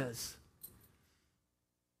purpose is.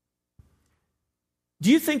 Do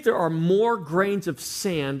you think there are more grains of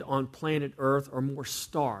sand on planet Earth or more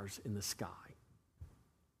stars in the sky?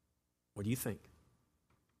 What do you think?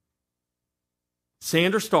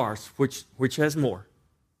 Sand or stars? Which has more?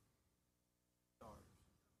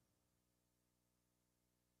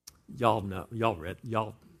 Y'all know. Y'all read.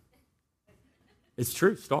 Y'all. It's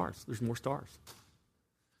true. Stars. There's more stars.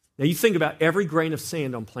 Now you think about every grain of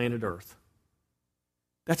sand on planet Earth.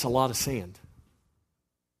 That's a lot of sand.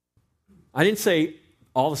 I didn't say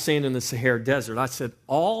all the sand in the Sahara Desert. I said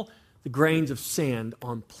all the grains of sand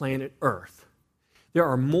on planet Earth. There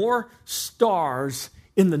are more stars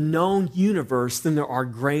in the known universe than there are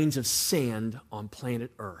grains of sand on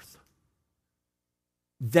planet Earth.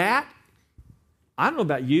 That, I don't know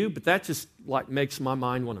about you, but that just like makes my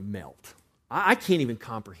mind want to melt. I can't even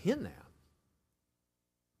comprehend that.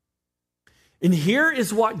 And here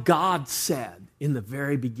is what God said in the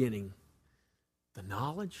very beginning. The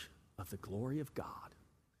knowledge of the glory of God.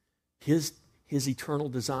 His eternal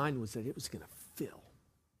design was that it was going to fill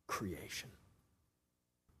creation.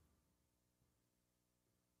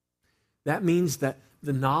 That means that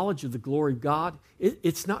the knowledge of the glory of God,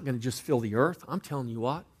 it's not going to just fill the earth. I'm telling you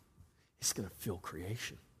what, it's going to fill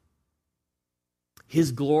creation.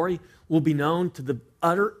 His glory will be known to the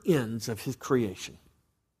utter ends of His creation.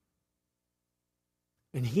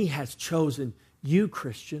 And He has chosen you,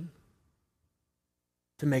 Christian,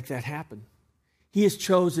 to make that happen. He has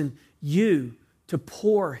chosen you to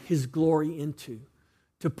pour His glory into,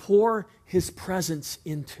 to pour His presence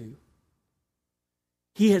into.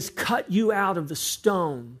 He has cut you out of the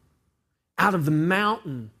stone, out of the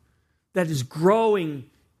mountain that is growing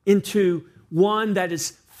into one that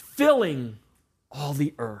is filling all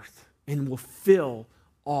the earth and will fill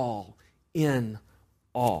all in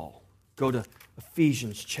all. Go to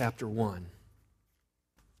Ephesians chapter 1.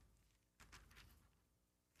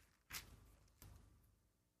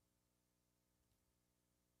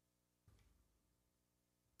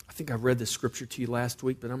 I think I read this scripture to you last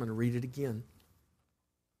week, but I'm going to read it again.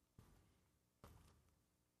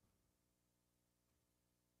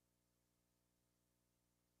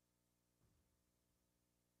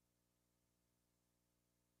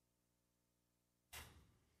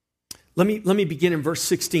 Let me begin in verse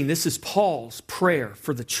 16. This is Paul's prayer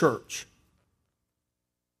for the church.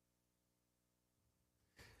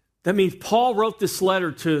 That means Paul wrote this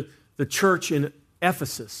letter to the church in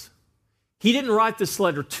Ephesus. He didn't write this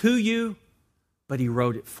letter to you, but he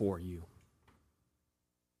wrote it for you.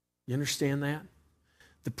 You understand that?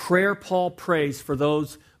 The prayer Paul prays for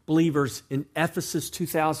those believers in Ephesus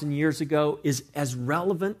 2,000 years ago is as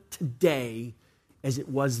relevant today as it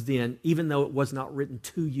was then, even though it was not written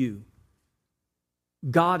to you.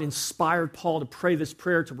 God inspired Paul to pray this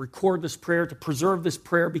prayer, to record this prayer, to preserve this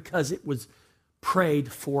prayer because it was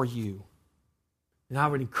prayed for you. And I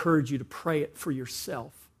would encourage you to pray it for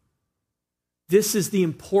yourself. This is the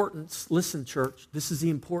importance, listen church, this is the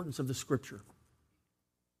importance of the Scripture.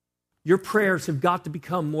 Your prayers have got to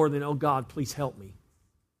become more than, oh God, please help me.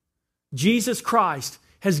 Jesus Christ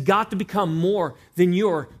has got to become more than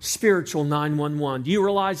your spiritual 911. Do you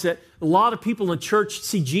realize that a lot of people in church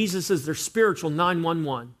see Jesus as their spiritual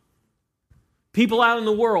 911? People out in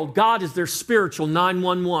the world, God is their spiritual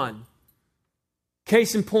 911.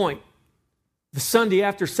 Case in point, the Sunday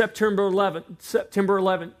after September 11th,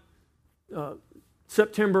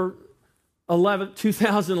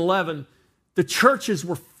 2011, the churches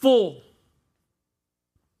were full.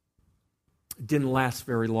 It didn't last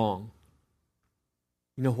very long.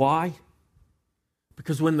 You know why?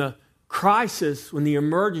 Because when the crisis, when the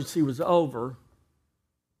emergency was over,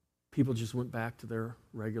 people just went back to their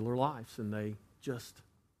regular lives and they just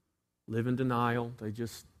live in denial. They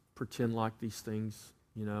just pretend like these things,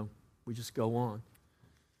 we just go on.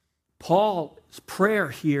 Paul's prayer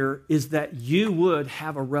here is that you would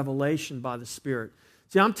have a revelation by the Spirit.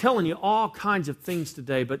 See, I'm telling you all kinds of things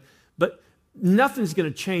today, but nothing's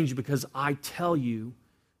going to change because I tell you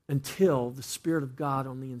until the Spirit of God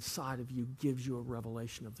on the inside of you gives you a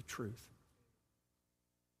revelation of the truth.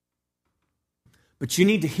 But you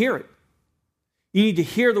need to hear it. You need to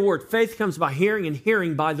hear the Word. Faith comes by hearing, and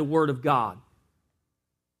hearing by the Word of God.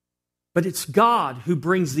 But it's God who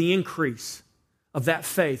brings the increase of that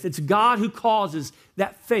faith. It's God who causes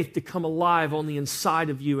that faith to come alive on the inside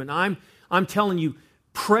of you. And I'm I'm telling you,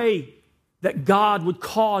 pray that God would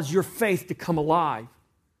cause your faith to come alive.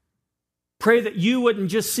 Pray that you wouldn't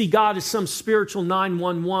just see God as some spiritual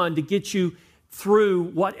 911 to get you through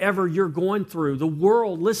whatever you're going through. The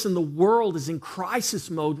world is in crisis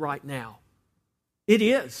mode right now. It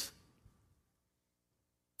is.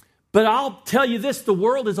 But I'll tell you this, the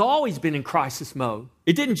world has always been in crisis mode.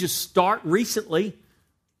 It didn't just start recently.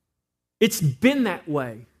 It's been that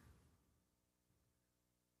way.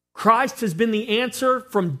 Christ has been the answer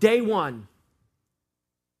from day one.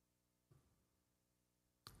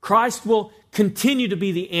 Christ will continue to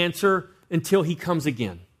be the answer until He comes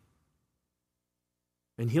again.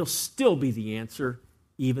 And He'll still be the answer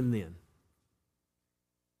even then.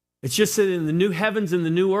 It's just that in the new heavens and the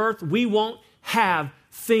new earth, we won't have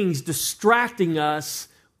things distracting us.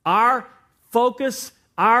 Our focus,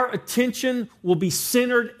 our attention will be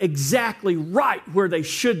centered exactly right where they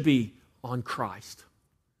should be, on Christ.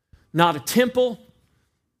 Not a temple,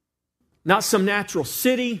 not some natural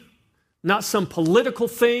city, not some political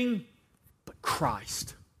thing, but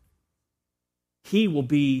Christ. He will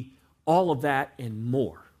be all of that and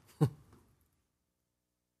more.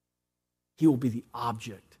 He will be the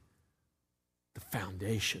object, the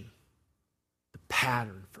foundation, the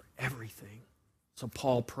pattern for everything. So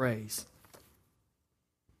Paul prays,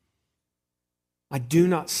 I do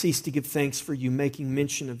not cease to give thanks for you, making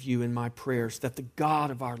mention of you in my prayers, that the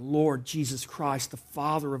God of our Lord Jesus Christ, the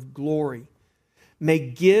Father of glory, may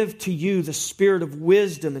give to you the spirit of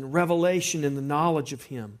wisdom and revelation in the knowledge of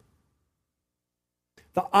Him.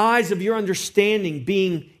 The eyes of your understanding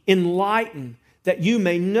being enlightened, that you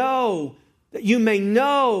may know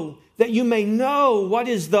what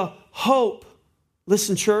is the hope.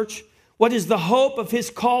 Listen, church. What is the hope of His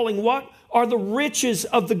calling? What are the riches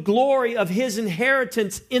of the glory of His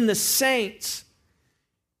inheritance in the saints?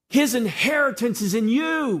 His inheritance is in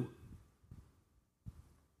you.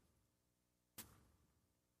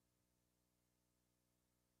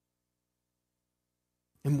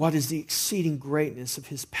 And what is the exceeding greatness of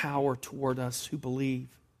His power toward us who believe,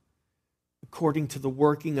 according to the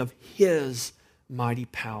working of His mighty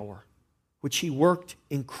power, which He worked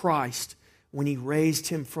in Christ when He raised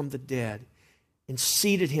Him from the dead and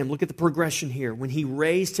seated Him. Look at the progression here. When He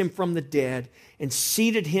raised Him from the dead and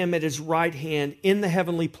seated Him at His right hand in the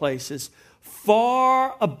heavenly places,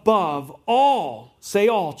 far above all, say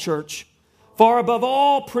all, church, far above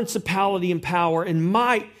all principality and power and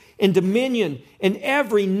might and dominion and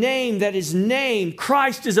every name that is named.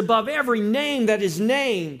 Christ is above every name that is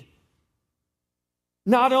named.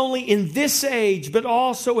 Not only in this age, but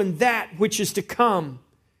also in that which is to come.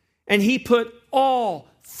 And He put all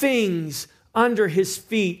things under His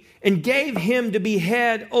feet and gave Him to be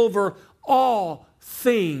head over all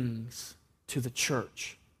things to the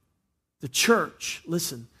church. The church,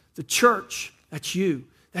 listen, the church, that's you,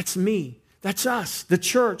 that's me, that's us, the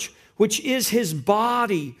church, which is His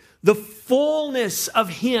body, the fullness of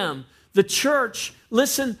Him. The church,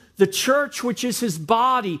 listen, the church which is His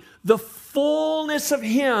body, the fullness of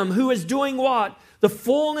Him who is doing what? The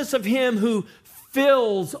fullness of Him who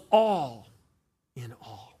fills all in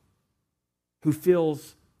all. Who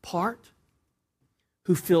fills part?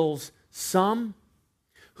 Who fills some?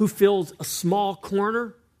 Who fills a small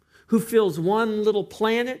corner? Who fills one little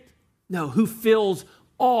planet? No, who fills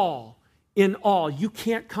all in all. You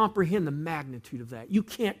can't comprehend the magnitude of that. You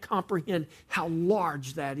can't comprehend how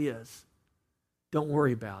large that is. Don't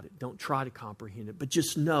worry about it. Don't try to comprehend it. But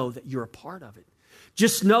just know that you're a part of it.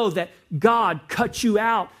 Just know that God cut you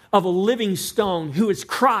out of a living stone who is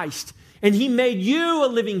Christ. And He made you a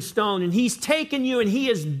living stone. And He's taken you and He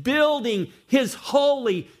is building His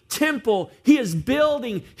holy temple. He is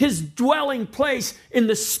building His dwelling place in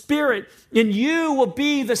the Spirit. And you will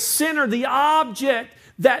be the center, the object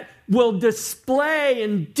that will display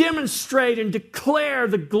and demonstrate and declare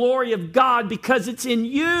the glory of God, because it's in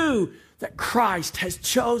you that Christ has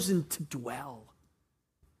chosen to dwell.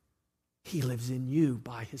 He lives in you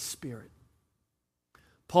by His Spirit.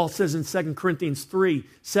 Paul says in 2 Corinthians 3,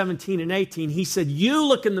 17 and 18, he said, you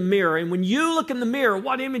look in the mirror, and when you look in the mirror,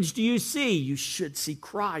 what image do you see? You should see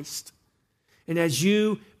Christ. And as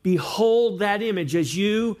you behold that image, as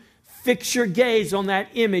you fix your gaze on that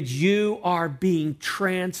image, you are being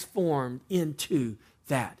transformed into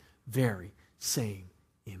that very same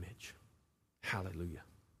image. Hallelujah.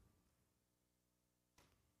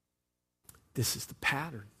 This is the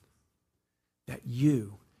pattern that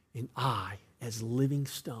you and I, as living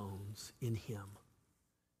stones in Him,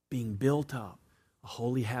 being built up, a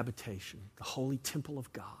holy habitation, the holy temple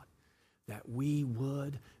of God, that we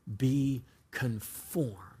would be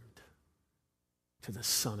conformed to the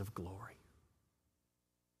Son of Glory.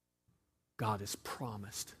 God has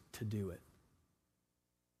promised to do it.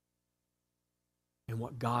 And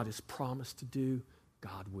what God has promised to do,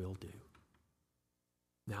 God will do.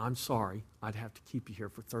 Now, I'm sorry, I'd have to keep you here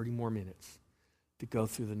for 30 more minutes to go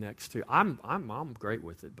through the next two. I'm great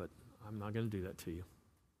with it, but I'm not going to do that to you.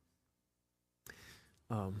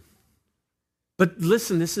 But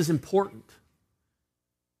listen, this is important.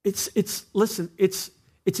 It's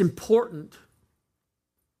important.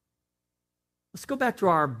 Let's go back to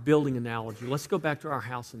our building analogy. Let's go back to our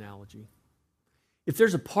house analogy. If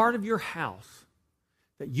there's a part of your house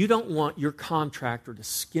that you don't want your contractor to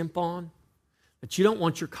skimp on, that you don't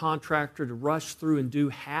want your contractor to rush through and do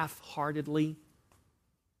half-heartedly,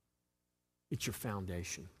 it's your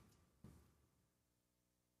foundation.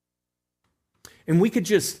 And we could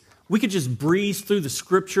just breeze through the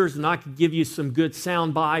scriptures, and I could give you some good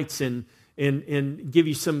sound bites and give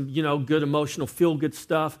you some, good emotional feel-good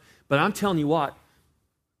stuff. But I'm telling you what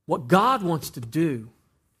God wants to do,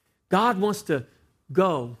 God wants to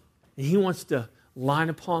go, and He wants to line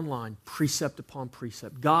upon line, precept upon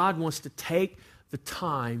precept. God wants to take the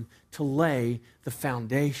time to lay the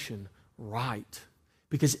foundation right.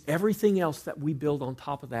 Because everything else that we build on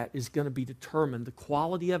top of that is going to be determined, the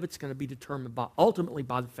quality of it's going to be determined ultimately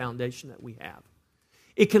by the foundation that we have.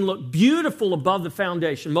 It can look beautiful above the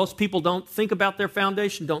foundation. Most people don't think about their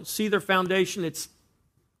foundation, don't see their foundation,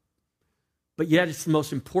 but yet it's the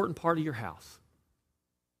most important part of your house.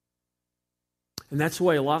 And that's the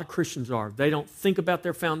way a lot of Christians are. They don't think about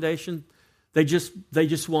their foundation. They just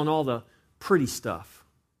want all the pretty stuff.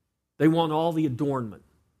 They want all the adornment.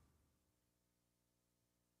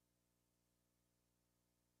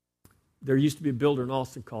 There used to be a builder in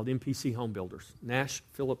Austin called MPC Home Builders, Nash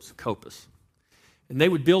Phillips Copus. And they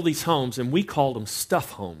would build these homes, and we called them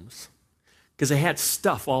stuff homes because they had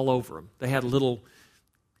stuff all over them. They had it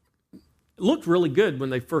looked really good when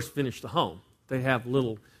they first finished the home. They have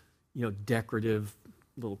little, decorative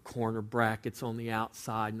little corner brackets on the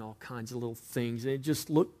outside and all kinds of little things. And it just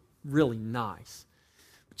looked really nice.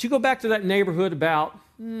 But you go back to that neighborhood about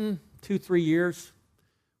 2-3 years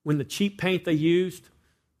when the cheap paint they used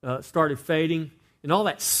started fading, and all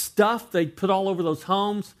that stuff they put all over those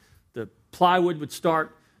homes, the plywood would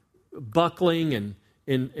start buckling, and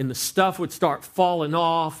the stuff would start falling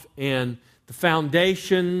off, and the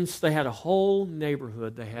foundations, they had a whole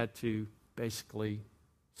neighborhood they had to basically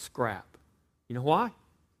scrap. You know why?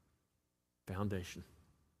 Foundation.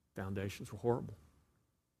 Foundations were horrible.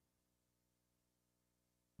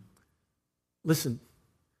 Listen,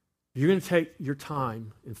 if you're going to take your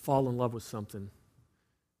time and fall in love with something,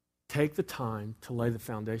 take the time to lay the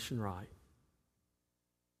foundation right.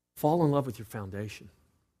 Fall in love with your foundation.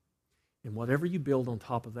 And whatever you build on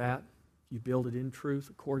top of that, you build it in truth,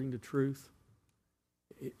 according to truth,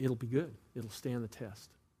 it'll be good. It'll stand the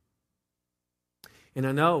test. And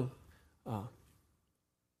I know, I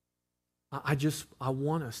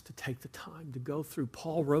want us to take the time to go through.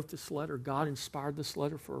 Paul wrote this letter. God inspired this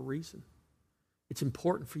letter for a reason. It's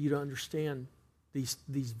important for you to understand these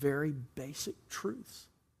very basic truths.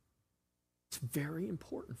 It's very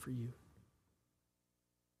important for you.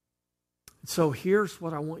 So here's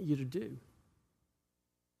what I want you to do.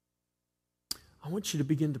 I want you to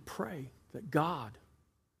begin to pray that God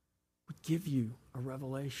would give you a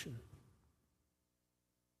revelation,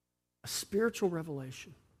 a spiritual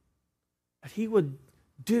revelation, that He would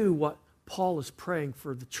do what Paul is praying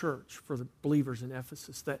for the church, for the believers in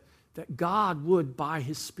Ephesus, that God would, by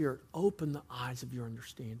His Spirit, open the eyes of your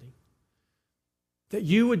understanding. That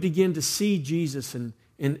you would begin to see Jesus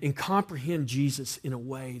and comprehend Jesus in a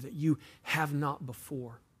way that you have not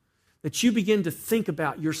before. That you begin to think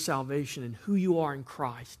about your salvation and who you are in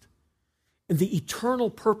Christ. And the eternal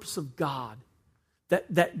purpose of God.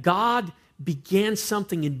 That God began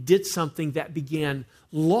something and did something that began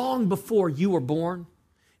long before you were born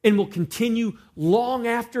and will continue long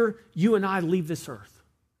after you and I leave this earth.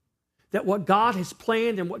 That what God has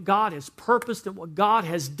planned and what God has purposed and what God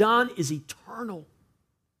has done is eternal.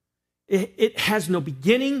 It has no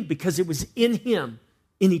beginning because it was in Him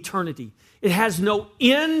in eternity. It has no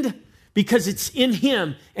end because it's in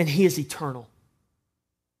Him and He is eternal.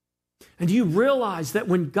 And do you realize that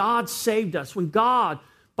when God saved us, when God,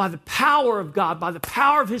 by the power of God, by the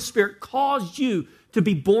power of His Spirit, caused you to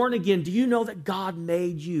be born again, do you know that God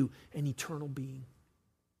made you an eternal being?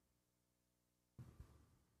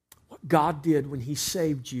 What God did when He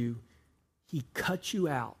saved you, He cut you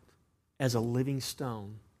out as a living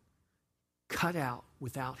stone, cut out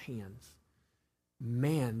without hands.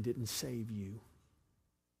 Man didn't save you.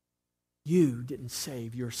 You didn't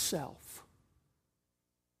save yourself.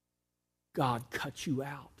 God cut you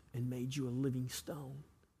out and made you a living stone.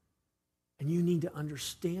 And you need to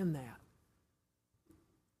understand that.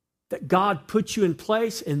 That God put you in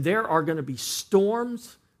place, and there are going to be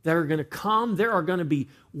storms that are going to come. There are going to be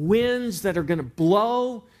winds that are going to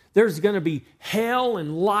blow. There's going to be hail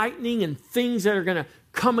and lightning and things that are going to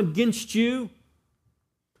come against you.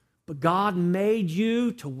 But God made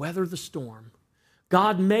you to weather the storm.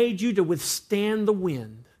 God made you to withstand the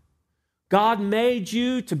wind. God made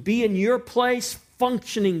you to be in your place,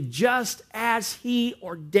 functioning just as He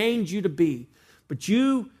ordained you to be. But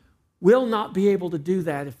you will not be able to do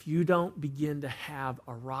that if you don't begin to have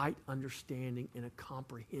a right understanding and a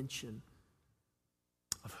comprehension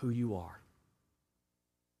of who you are.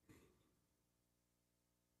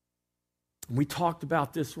 And we talked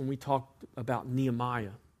about this when we talked about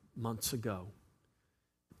Nehemiah months ago.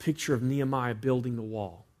 The picture of Nehemiah building the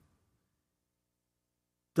wall.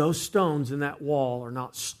 Those stones in that wall are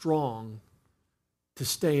not strong to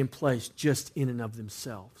stay in place just in and of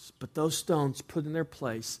themselves. But those stones put in their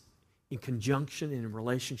place in conjunction and in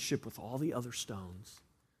relationship with all the other stones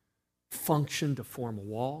function to form a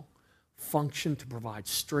wall, function to provide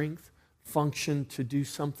strength, function to do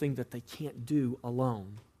something that they can't do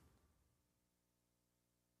alone.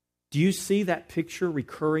 Do you see that picture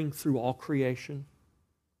recurring through all creation?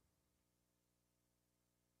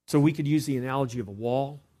 So we could use the analogy of a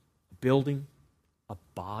wall, a building, a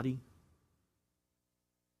body.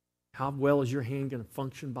 How well is your hand going to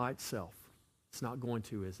function by itself? It's not going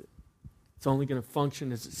to, is it? It's only going to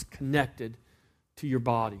function as it's connected to your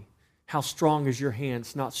body. How strong is your hand?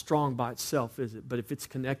 It's not strong by itself, is it? But if it's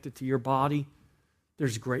connected to your body,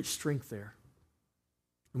 there's great strength there.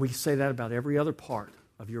 And we can say that about every other part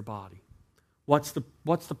of your body. What's the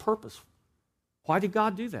purpose? Why did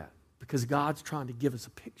God do that? Because God's trying to give us a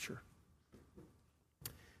picture.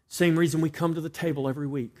 Same reason we come to the table every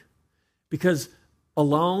week. Because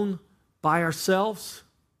alone, by ourselves,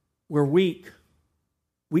 we're weak.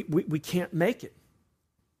 We can't make it.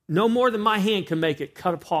 No more than my hand can make it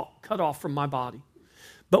cut off from my body.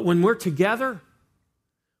 But when we're together,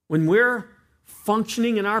 when we're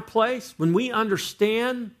functioning in our place, when we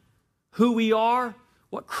understand who we are,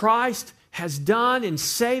 what Christ has done in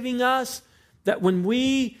saving us, that when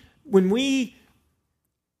we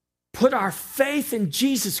put our faith in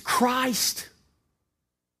Jesus Christ,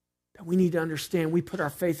 that we need to understand we put our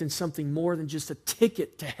faith in something more than just a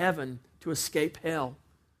ticket to heaven to escape hell.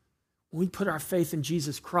 When we put our faith in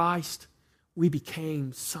Jesus Christ, we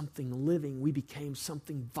became something living. We became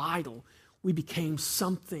something vital. We became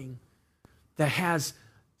something that has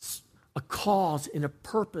a cause and a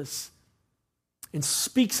purpose and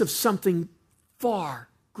speaks of something far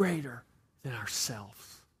greater than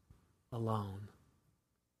ourselves alone.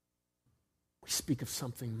 We speak of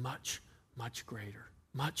something much, much greater,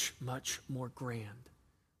 much, much more grand,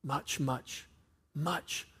 much, much,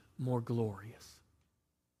 much more glorious.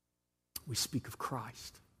 We speak of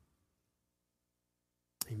Christ.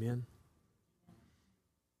 Amen.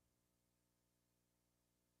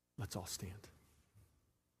 Let's all stand.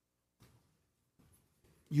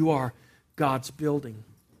 You are God's building.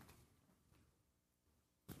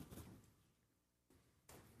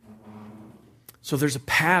 So there's a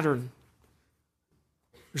pattern.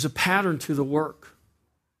 There's a pattern to the work.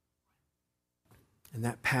 And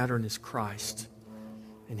that pattern is Christ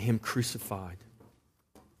and Him crucified.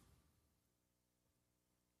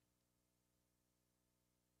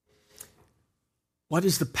 What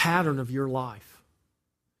is the pattern of your life?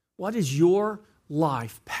 What is your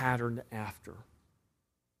life patterned after?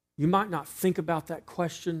 You might not think about that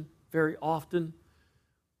question very often,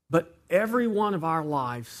 but every one of our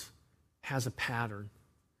lives has a pattern.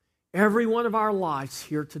 Every one of our lives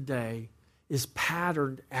here today is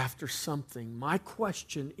patterned after something. My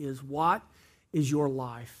question is, what is your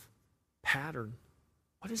life pattern?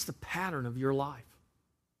 What is the pattern of your life?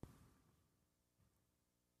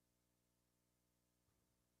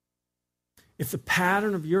 If the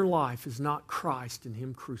pattern of your life is not Christ and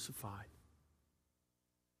Him crucified,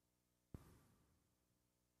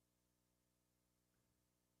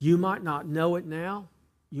 you might not know it now.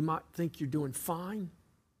 You might think you're doing fine.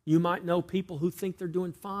 You might know people who think they're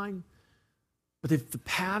doing fine. But if the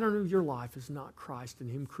pattern of your life is not Christ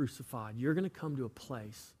and Him crucified, you're going to come to a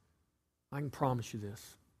place, I can promise you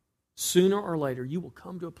this, sooner or later you will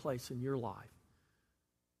come to a place in your life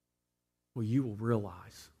where you will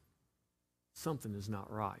realize something is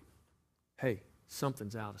not right. Hey,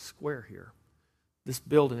 something's out of square here. This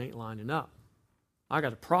building ain't lining up. I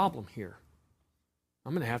got a problem here.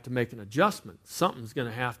 I'm going to have to make an adjustment. Something's going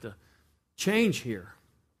to have to change here.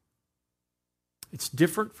 It's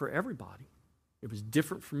different for everybody. It was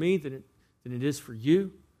different for me than it is for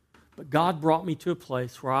you. But God brought me to a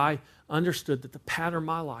place where I understood that the pattern of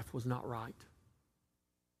my life was not right.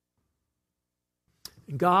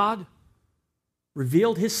 And God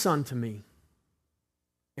revealed His Son to me.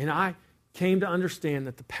 And I came to understand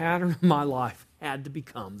that the pattern of my life had to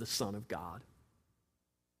become the Son of God.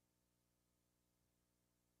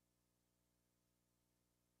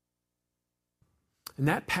 And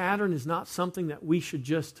that pattern is not something that we should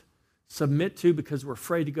just submit to because we're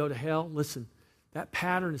afraid to go to hell. Listen, that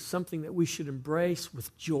pattern is something that we should embrace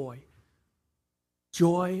with joy.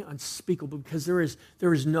 Joy unspeakable, because there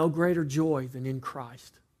is no greater joy than in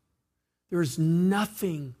Christ. There is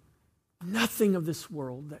nothing of this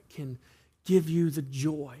world that can give you the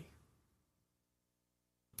joy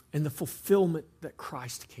and the fulfillment that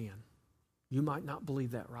Christ can. You might not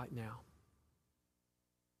believe that right now,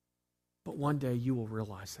 but one day you will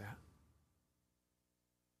realize that.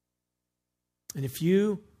 And if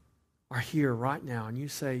you are here right now and you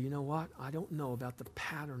say, you know what, I don't know about the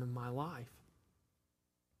pattern of my life.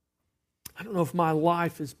 I don't know if my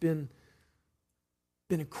life has been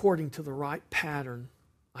according to the right pattern.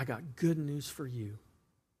 I got good news for you.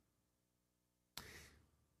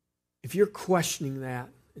 If you're questioning that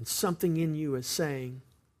and something in you is saying,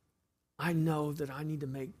 I know that I need to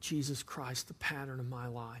make Jesus Christ the pattern of my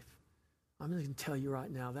life, I'm going to tell you right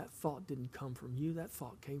now, that thought didn't come from you. That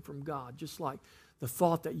thought came from God. Just like the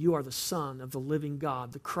thought that you are the Son of the living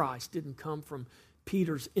God, the Christ, didn't come from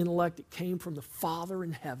Peter's intellect. It came from the Father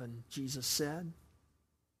in heaven, Jesus said.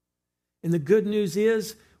 And the good news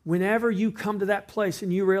is, whenever you come to that place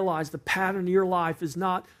and you realize the pattern of your life is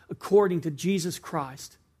not according to Jesus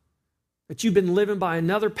Christ, that you've been living by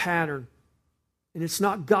another pattern, and it's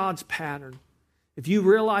not God's pattern, if you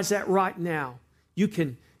realize that right now, you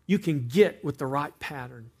can get with the right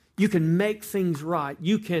pattern. You can make things right.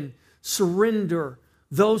 You can surrender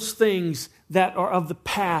those things that are of the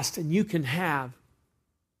past, and you can have,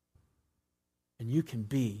 and you can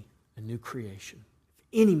be a new creation.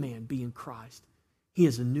 If any man be in Christ, he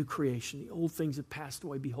is a new creation. The old things have passed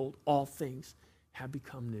away. Behold, all things have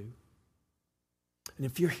become new. And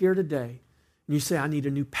if you're here today and you say, I need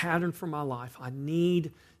a new pattern for my life, I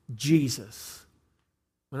need Jesus.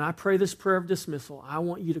 When I pray this prayer of dismissal, I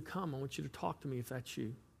want you to come. I want you to talk to me if that's you.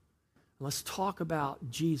 And let's talk about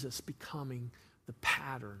Jesus becoming the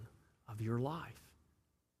pattern of your life.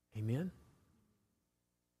 Amen?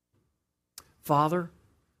 Father,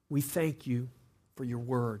 we thank you for your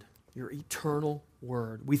word, your eternal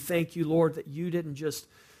word. We thank you, Lord, that you didn't just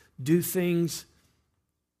do things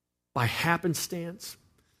by happenstance.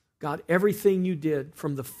 God, everything you did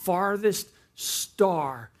from the farthest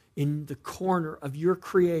star in the corner of your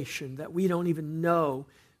creation that we don't even know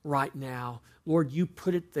right now, Lord, you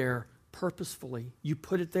put it there purposefully. You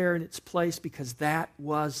put it there in its place because that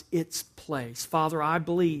was its place. Father, I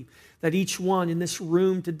believe that each one in this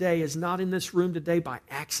room today is not in this room today by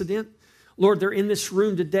accident. Lord, they're in this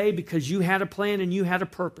room today because you had a plan and you had a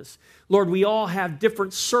purpose. Lord, we all have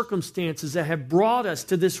different circumstances that have brought us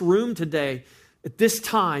to this room today at this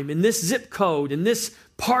time, in this zip code, in this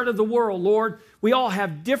part of the world. Lord, we all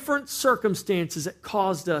have different circumstances that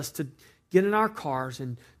caused us to get in our cars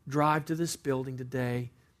and drive to this building today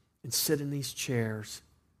and sit in these chairs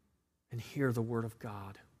and hear the Word of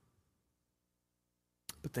God.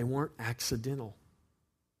 But they weren't accidental.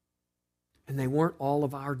 And they weren't all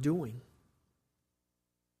of our doing.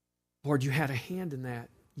 Lord, you had a hand in that.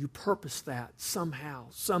 You purposed that somehow,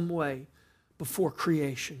 some way before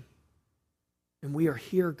creation. And we are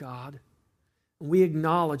here, God. And we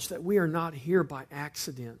acknowledge that we are not here by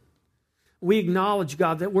accident. We acknowledge,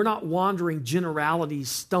 God, that we're not wandering generalities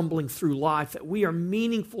stumbling through life, that we are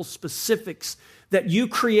meaningful specifics that you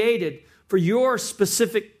created for your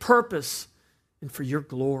specific purpose and for your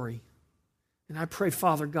glory. And I pray,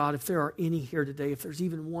 Father God, if there are any here today, if there's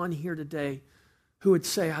even one here today who would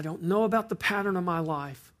say, I don't know about the pattern of my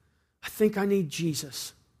life. I think I need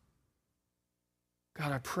Jesus.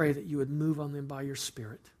 God, I pray that you would move on them by your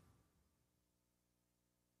Spirit.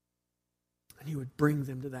 And you would bring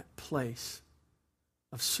them to that place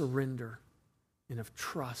of surrender and of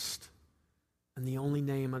trust and the only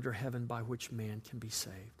name under heaven by which man can be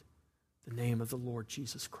saved, the name of the Lord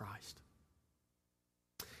Jesus Christ.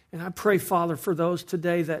 And I pray, Father, for those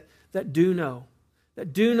today that do know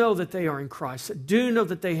that they are in Christ, that do know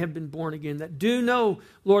that they have been born again, that do know,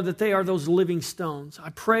 Lord, that they are those living stones.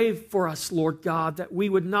 I pray for us, Lord God, that we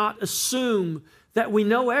would not assume that we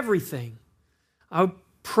know everything. I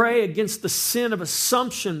pray against the sin of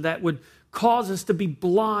assumption that would cause us to be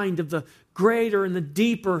blind of the greater and the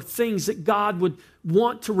deeper things that God would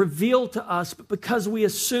want to reveal to us, but because we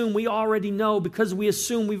assume we already know, because we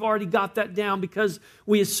assume we've already got that down, because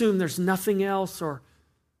we assume there's nothing else or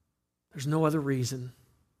there's no other reason,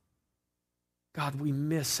 God, we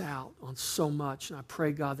miss out on so much. And I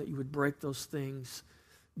pray, God, that you would break those things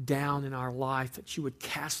down in our life, that you would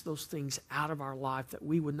cast those things out of our life, that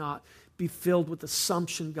we would not be filled with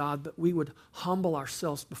assumption, God, but we would humble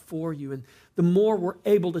ourselves before you. And the more we're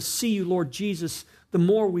able to see you, Lord Jesus, the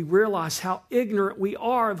more we realize how ignorant we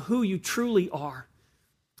are of who you truly are,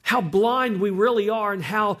 how blind we really are, and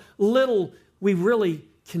how little we really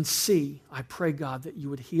can see. I pray, God, that you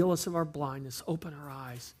would heal us of our blindness, open our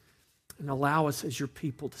eyes, and allow us as your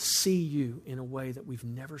people to see you in a way that we've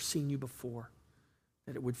never seen you before,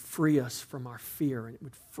 that it would free us from our fear, and it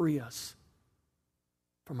would free us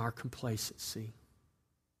from our complacency.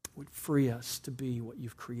 It would free us to be what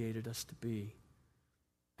you've created us to be,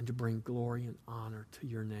 and to bring glory and honor to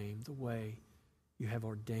your name the way you have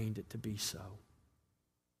ordained it to be so.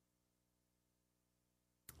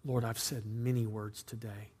 Lord, I've said many words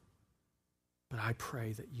today, but I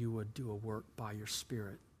pray that you would do a work by your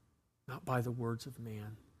Spirit, not by the words of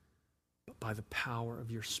man, but by the power of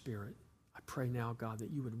your Spirit. I pray now, God, that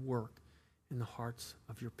you would work in the hearts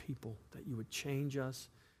of your people, that you would change us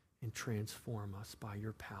and transform us by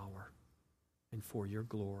your power and for your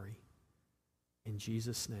glory. In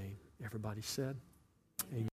Jesus' name, everybody said, amen.